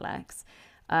more complex.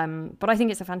 But I think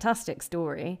it's a fantastic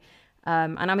story.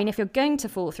 And I mean, if you're going to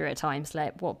fall through a time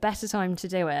slip, what better time to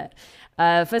do it?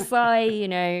 Versailles, you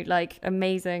know, like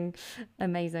amazing.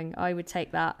 I would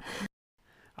take that.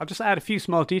 I'll just add a few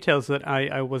small details that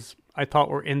I thought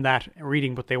were in that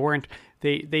reading, but they weren't.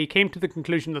 They came to the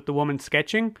conclusion that the woman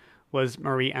sketching was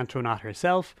Marie Antoinette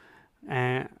herself,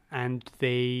 and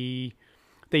they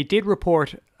did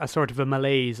report a sort of a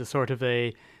malaise, a sort of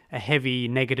a heavy,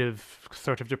 negative,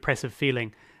 sort of depressive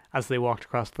feeling as they walked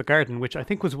across the garden, which I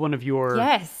think was one of your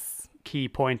key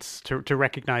points to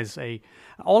recognize.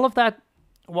 All of that.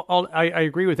 I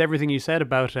agree with everything you said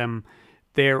about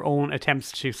their own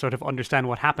attempts to sort of understand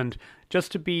what happened.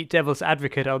 Just to be devil's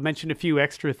advocate, I'll mention a few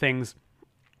extra things.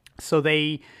 So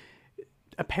they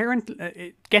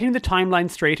apparently, getting the timeline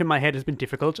straight in my head has been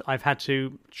difficult. I've had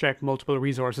to check multiple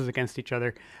resources against each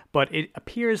other, but it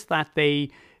appears that they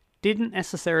didn't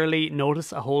necessarily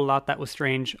notice a whole lot that was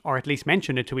strange, or at least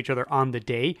mention it to each other on the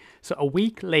day. So a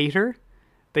week later,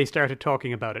 they started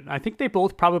talking about it. I think they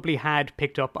both probably had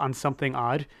picked up on something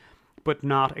odd, but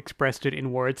not expressed it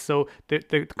in words. So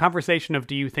the conversation of,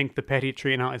 do you think the Petit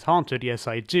Trianon is haunted? Yes,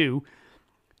 I do,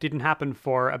 didn't happen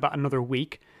for about another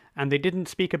week. And they didn't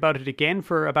speak about it again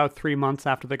for about 3 months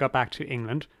after they got back to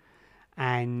England.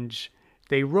 And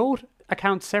they wrote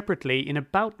accounts separately in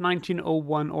about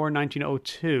 1901 or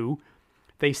 1902.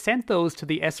 They sent those to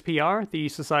the SPR, the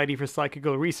Society for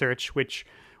Psychical Research, which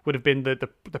would have been the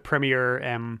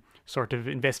premier sort of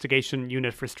investigation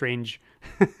unit for strange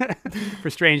for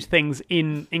strange things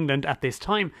in England at this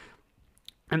time.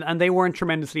 And they weren't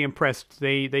tremendously impressed.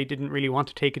 They didn't really want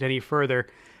to take it any further.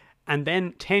 And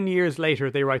then 10 years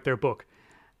later, they write their book.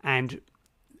 And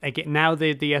again, now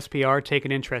the SPR take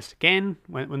an interest again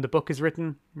when the book is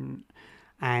written.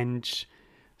 And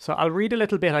so I'll read a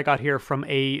little bit I got here from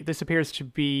this appears to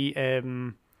be,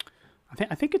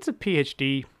 I think it's a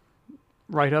PhD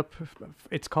write-up.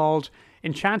 It's called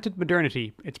Enchanted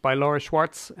Modernity. It's by Laura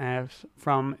Schwartz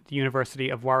from the University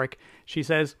of Warwick. She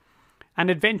says, an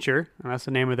adventure, and that's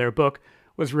the name of their book,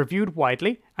 was reviewed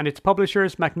widely, and its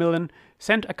publishers, Macmillan,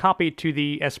 sent a copy to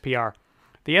the SPR.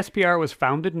 The SPR was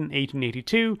founded in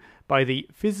 1882 by the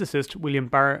physicist William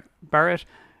Barrett,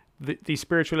 the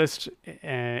spiritualist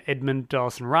Edmund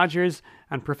Dawson Rogers,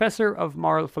 and professor of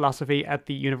moral philosophy at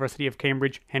the University of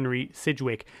Cambridge, Henry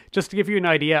Sidgwick. Just to give you an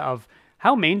idea of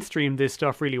how mainstream this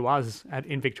stuff really was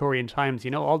in Victorian times.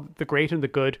 You know, all the great and the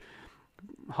good,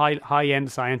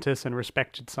 high-end scientists and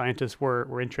respected scientists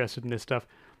were interested in this stuff.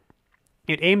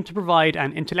 It aimed to provide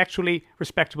an intellectually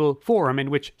respectable forum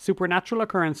in which supernatural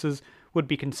occurrences would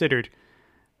be considered.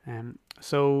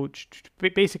 So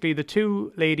basically, the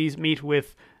two ladies meet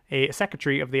with a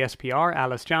secretary of the SPR,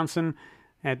 Alice Johnson.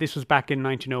 This was back in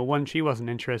 1901. She wasn't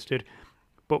interested.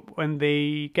 But when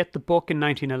they get the book in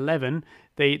 1911,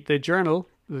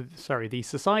 the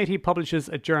society publishes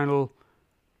a journal,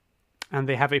 and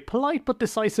they have a polite but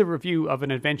decisive review of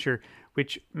an adventure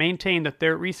which maintained that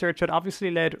their research had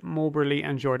obviously led Moberly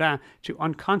and Jourdain to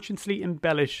unconsciously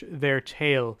embellish their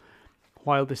tale,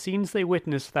 while the scenes they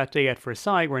witnessed that day at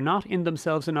Versailles were not in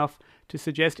themselves enough to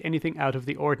suggest anything out of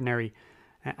the ordinary.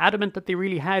 Adamant that they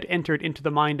really had entered into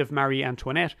the mind of Marie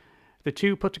Antoinette, the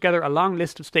two put together a long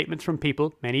list of statements from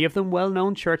people, many of them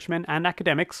well-known churchmen and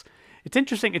academics. It's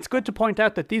interesting, it's good to point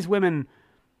out that these women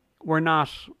were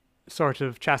not sort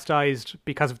of chastised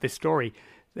because of this story.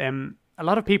 A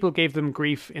lot of people gave them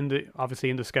grief obviously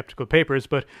in the skeptical papers,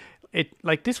 but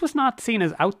this was not seen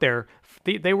as out there.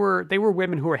 They were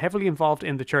women who were heavily involved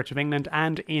in the Church of England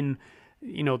and in,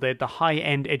 you know, the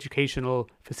high-end educational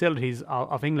facilities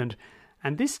of England.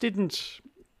 And this didn't...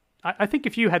 I think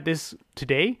if you had this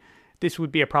today, this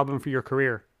would be a problem for your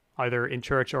career, either in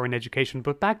church or in education.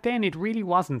 But back then, it really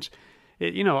wasn't.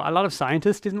 A lot of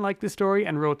scientists didn't like this story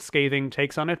and wrote scathing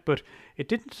takes on it, but it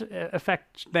didn't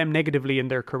affect them negatively in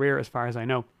their career, as far as I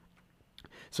know.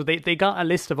 So they got a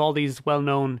list of all these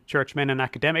well-known churchmen and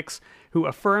academics who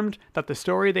affirmed that the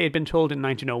story they had been told in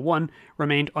 1901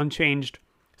 remained unchanged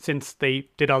since they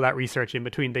did all that research in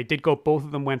between. Both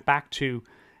of them went back to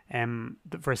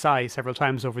Versailles several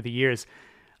times over the years.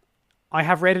 I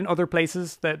have read in other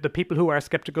places that the people who are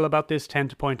skeptical about this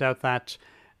tend to point out that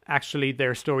actually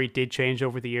their story did change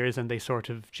over the years and they sort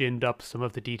of ginned up some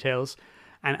of the details.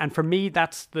 And for me,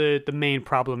 that's the main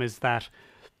problem, is that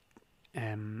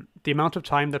the amount of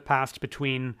time that passed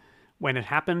between when it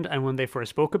happened and when they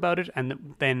first spoke about it,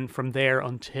 and then from there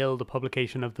until the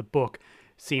publication of the book,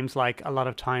 seems like a lot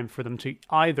of time for them to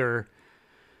either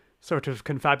sort of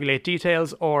confabulate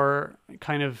details or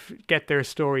kind of get their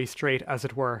story straight, as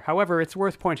it were. However, it's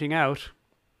worth pointing out,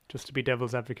 just to be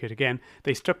devil's advocate again,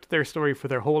 they stuck to their story for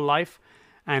their whole life,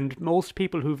 and most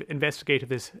people who've investigated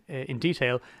this in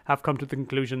detail have come to the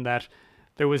conclusion that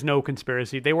there was no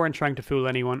conspiracy. They weren't trying to fool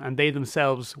anyone, and they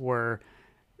themselves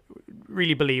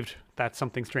really believed that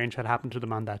something strange had happened to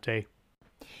them on that day.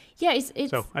 Yeah,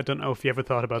 so I don't know if you ever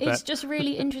thought about that. It's just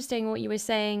really interesting what you were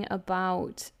saying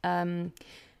about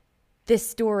this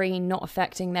story not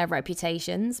affecting their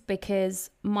reputations, because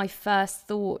my first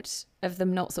thought of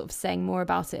them not sort of saying more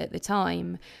about it at the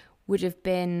time would have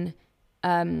been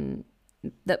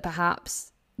that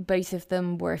perhaps both of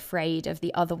them were afraid of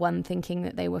the other one thinking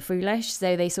that they were foolish,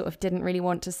 so they sort of didn't really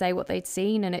want to say what they'd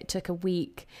seen, and it took a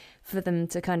week for them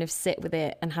to kind of sit with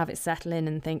it and have it settle in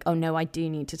and think, oh no, I do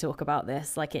need to talk about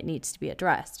this, like it needs to be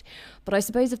addressed. But I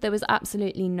suppose if there was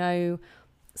absolutely no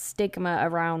stigma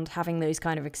around having those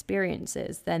kind of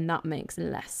experiences, then that makes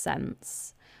less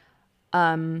sense.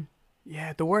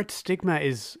 Yeah, the word stigma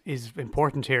is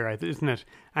important here, isn't it?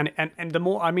 And the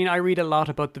more, I mean, I read a lot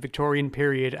about the Victorian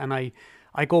period, and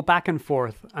I go back and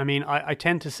forth. I mean, I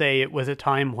tend to say it was a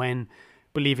time when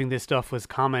believing this stuff was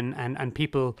common, and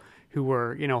people who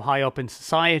were, you know, high up in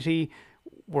society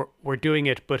were doing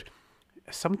it, but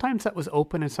sometimes that was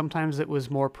open and sometimes it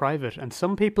was more private, and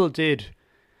some people did.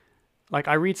 Like,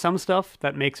 I read some stuff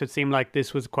that makes it seem like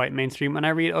this was quite mainstream, and I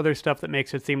read other stuff that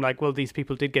makes it seem like, well, these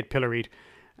people did get pilloried.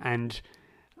 And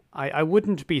I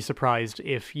wouldn't be surprised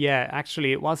if, yeah,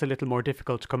 actually it was a little more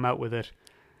difficult to come out with it,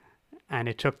 and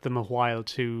it took them a while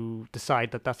to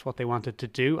decide that that's what they wanted to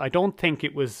do. I don't think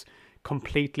it was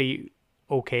completely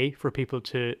okay for people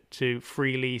to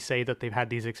freely say that they've had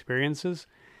these experiences.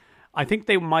 I think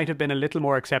they might have been a little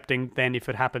more accepting than if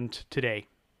it happened today.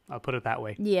 I'll put it that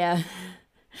way. Yeah.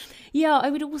 Yeah, I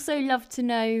would also love to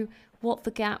know what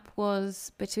the gap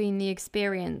was between the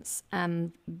experience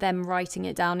and them writing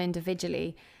it down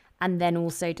individually and then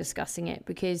also discussing it.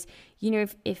 Because, you know,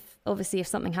 if obviously if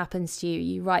something happens to you,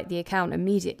 you write the account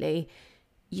immediately,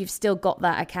 you've still got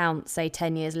that account, say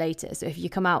 10 years later. So if you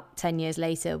come out 10 years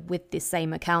later with this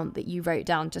same account that you wrote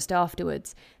down just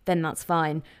afterwards, then that's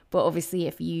fine. But obviously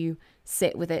if you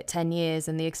sit with it 10 years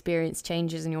and the experience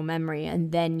changes in your memory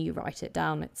and then you write it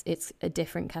down, it's a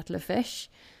different kettle of fish.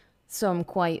 So I'm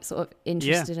quite sort of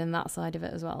interested in that side of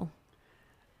it as well.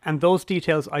 And those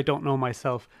details I don't know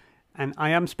myself. And I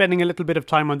am spending a little bit of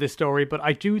time on this story, but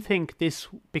I do think this,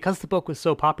 because the book was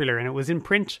so popular and it was in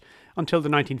print until the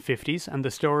 1950s, and the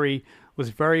story was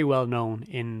very well known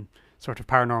in sort of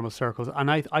paranormal circles. And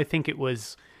I think it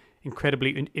was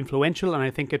incredibly influential, and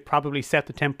I think it probably set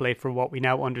the template for what we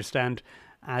now understand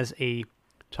as a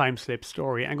time slip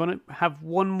story. I'm going to have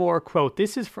one more quote.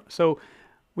 This is, so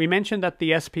we mentioned that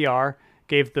the SPR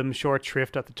gave them short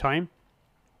shrift at the time,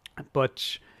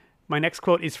 but my next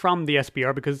quote is from the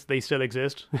SPR because they still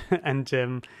exist. And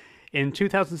in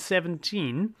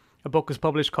 2017, a book was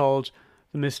published called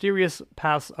The Mysterious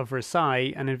Paths of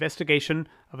Versailles, an investigation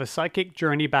of a psychic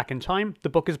journey back in time. The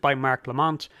book is by Marc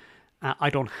Lamont. I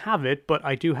don't have it, but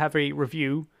I do have a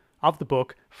review of the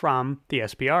book from the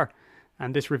SPR.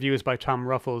 And this review is by Tom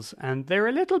Ruffles. And they're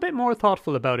a little bit more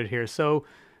thoughtful about it here. So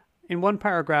in one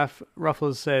paragraph,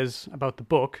 Ruffles says about the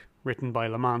book, written by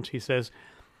Lamont, he says,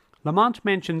 Lamont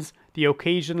mentions the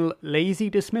occasional lazy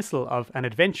dismissal of an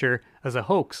adventure as a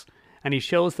hoax, and he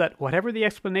shows that whatever the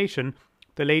explanation,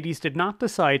 the ladies did not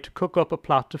decide to cook up a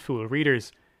plot to fool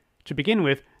readers. To begin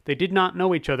with, they did not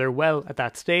know each other well at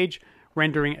that stage,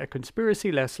 rendering a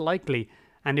conspiracy less likely,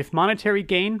 and if monetary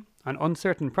gain, an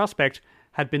uncertain prospect,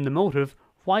 had been the motive,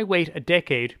 why wait a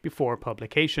decade before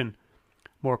publication?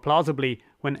 More plausibly,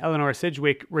 when Eleanor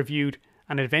Sidgwick reviewed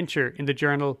An Adventure in the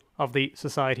Journal of the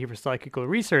Society for Psychical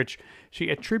Research, she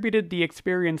attributed the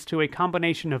experience to a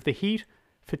combination of the heat,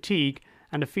 fatigue,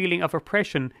 and a feeling of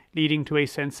oppression leading to a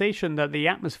sensation that the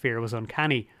atmosphere was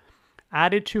uncanny,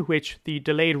 added to which the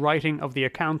delayed writing of the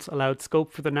accounts allowed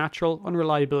scope for the natural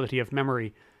unreliability of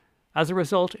memory. As a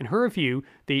result, in her view,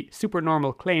 the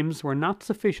supernormal claims were not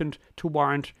sufficient to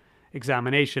warrant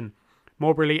examination.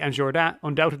 Moberly and Jourdain,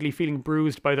 undoubtedly feeling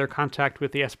bruised by their contact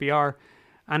with the SPR,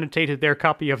 annotated their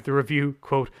copy of the review,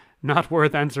 quote, not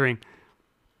worth answering.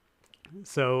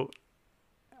 So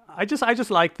I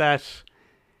just like that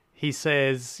he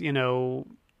says, you know,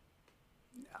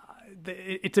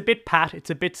 it's a bit pat, it's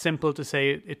a bit simple to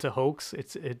say it's a hoax.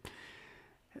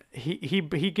 He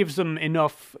gives them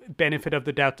enough benefit of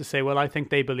the doubt to say, well, I think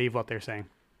they believe what they're saying.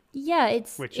 Yeah,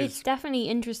 it's definitely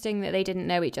interesting that they didn't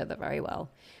know each other very well,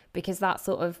 because that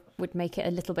sort of would make it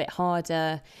a little bit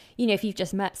harder, you know, if you've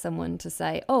just met someone to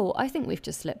say, oh, I think we've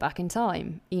just slipped back in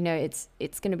time. You know,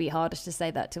 it's going to be harder to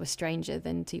say that to a stranger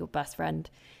than to your best friend.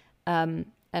 And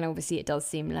obviously it does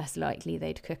seem less likely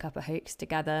they'd cook up a hoax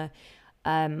together.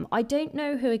 I don't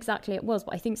know who exactly it was,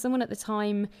 but I think someone at the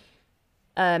time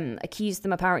accused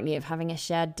them apparently of having a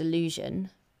shared delusion.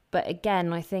 But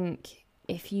again, I think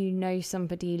if you know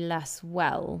somebody less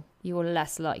well, you're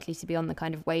less likely to be on the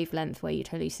kind of wavelength where you'd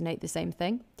hallucinate the same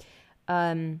thing.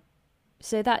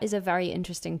 So that is a very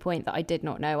interesting point that I did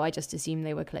not know. I just assumed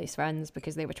they were close friends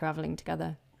because they were traveling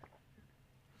together.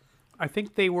 I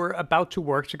think they were about to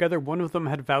work together. One of them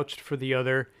had vouched for the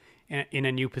other in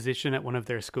a new position at one of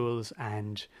their schools,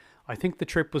 and I think the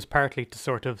trip was partly to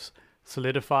sort of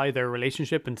solidify their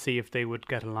relationship and see if they would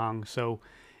get along. So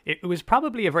it was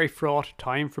probably a very fraught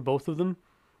time for both of them.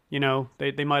 You know,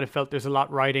 they might have felt there's a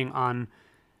lot riding on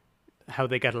how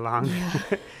they get along,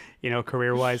 you know,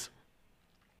 career-wise.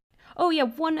 Oh, yeah,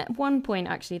 one point,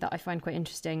 actually, that I find quite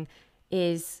interesting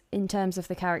is, in terms of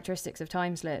the characteristics of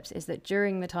time slips, is that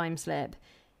during the time slip,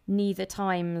 neither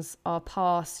times are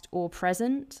past or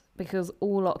present, because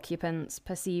all occupants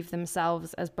perceive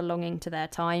themselves as belonging to their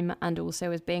time and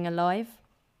also as being alive.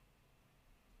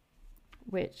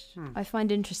 Which I find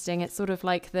interesting. It's sort of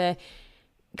like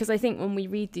because I think when we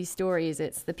read these stories,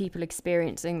 it's the people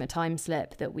experiencing the time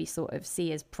slip that we sort of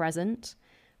see as present.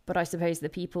 But I suppose the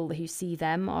people who see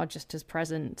them are just as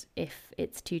present if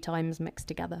it's two times mixed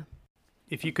together.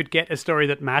 If you could get a story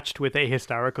that matched with a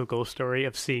historical ghost story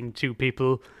of seeing two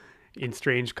people in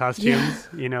strange costumes,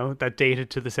 you know, that dated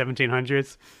to the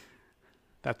 1700s,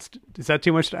 is that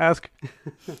too much to ask?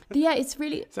 Yeah, it's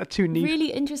really... Is that too neat?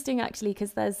 Really interesting, actually,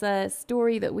 because there's a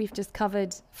story that we've just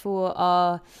covered for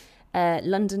our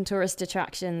London Tourist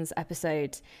Attractions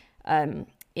episode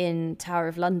in Tower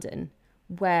of London,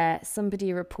 where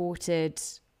somebody reported...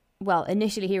 Well,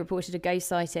 initially he reported a ghost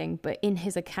sighting, but in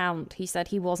his account, he said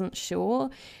he wasn't sure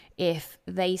if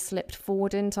they slipped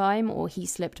forward in time or he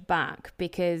slipped back,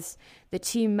 because the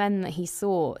two men that he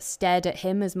saw stared at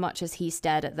him as much as he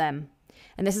stared at them.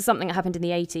 And this is something that happened in the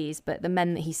 80s, but the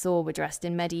men that he saw were dressed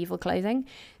in medieval clothing.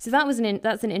 So that's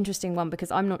an interesting one,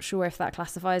 because I'm not sure if that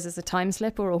classifies as a time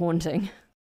slip or a haunting.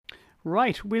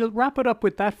 Right, we'll wrap it up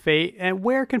with that, Faye.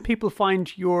 Where can people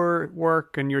find your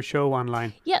work and your show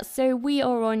online? Yeah, so we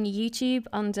are on YouTube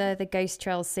under the Ghost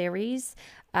Trail series,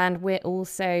 and we're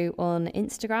also on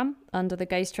Instagram under the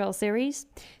Ghost Trail series.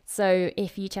 So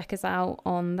if you check us out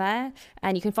on there,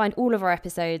 and you can find all of our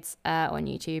episodes on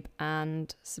YouTube,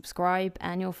 and subscribe,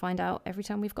 and you'll find out every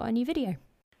time we've got a new video.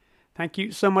 Thank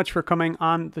you so much for coming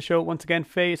on the show once again,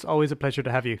 Faye. It's always a pleasure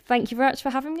to have you. Thank you very much for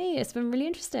having me. It's been really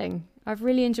interesting. I've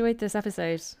really enjoyed this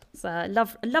episode. So I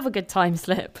love a good time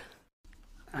slip.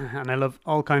 And I love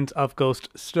all kinds of ghost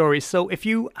stories. So if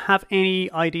you have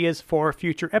any ideas for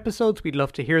future episodes, we'd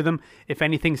love to hear them. If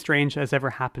anything strange has ever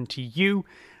happened to you,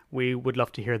 we would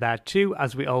love to hear that too.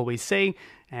 As we always say,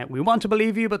 we want to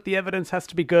believe you, but the evidence has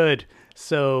to be good.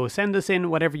 So send us in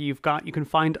whatever you've got. You can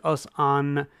find us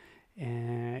on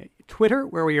Twitter,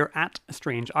 where we are at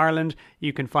Strange Ireland.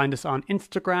 You can find us on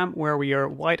Instagram, where we are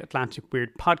White Atlantic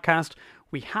Weird Podcast.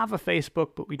 We have a Facebook,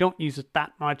 but we don't use it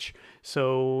that much,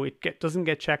 so it doesn't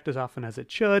get checked as often as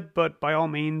it should. But by all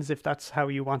means, if that's how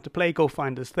you want to play, go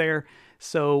find us there.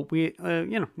 So we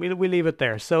leave it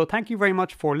there. So thank you very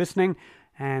much for listening,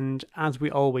 and as we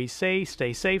always say,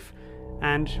 stay safe.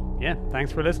 And yeah,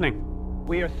 thanks for listening.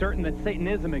 We are certain that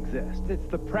Satanism exists. It's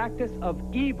the practice of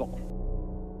evil.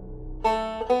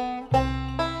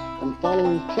 And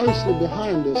following closely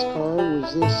behind this car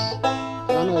was this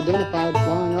unidentified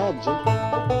flying object.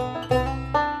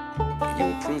 You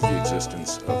will prove the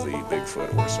existence of the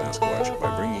Bigfoot or Sasquatch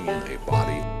by bringing in a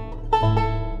body.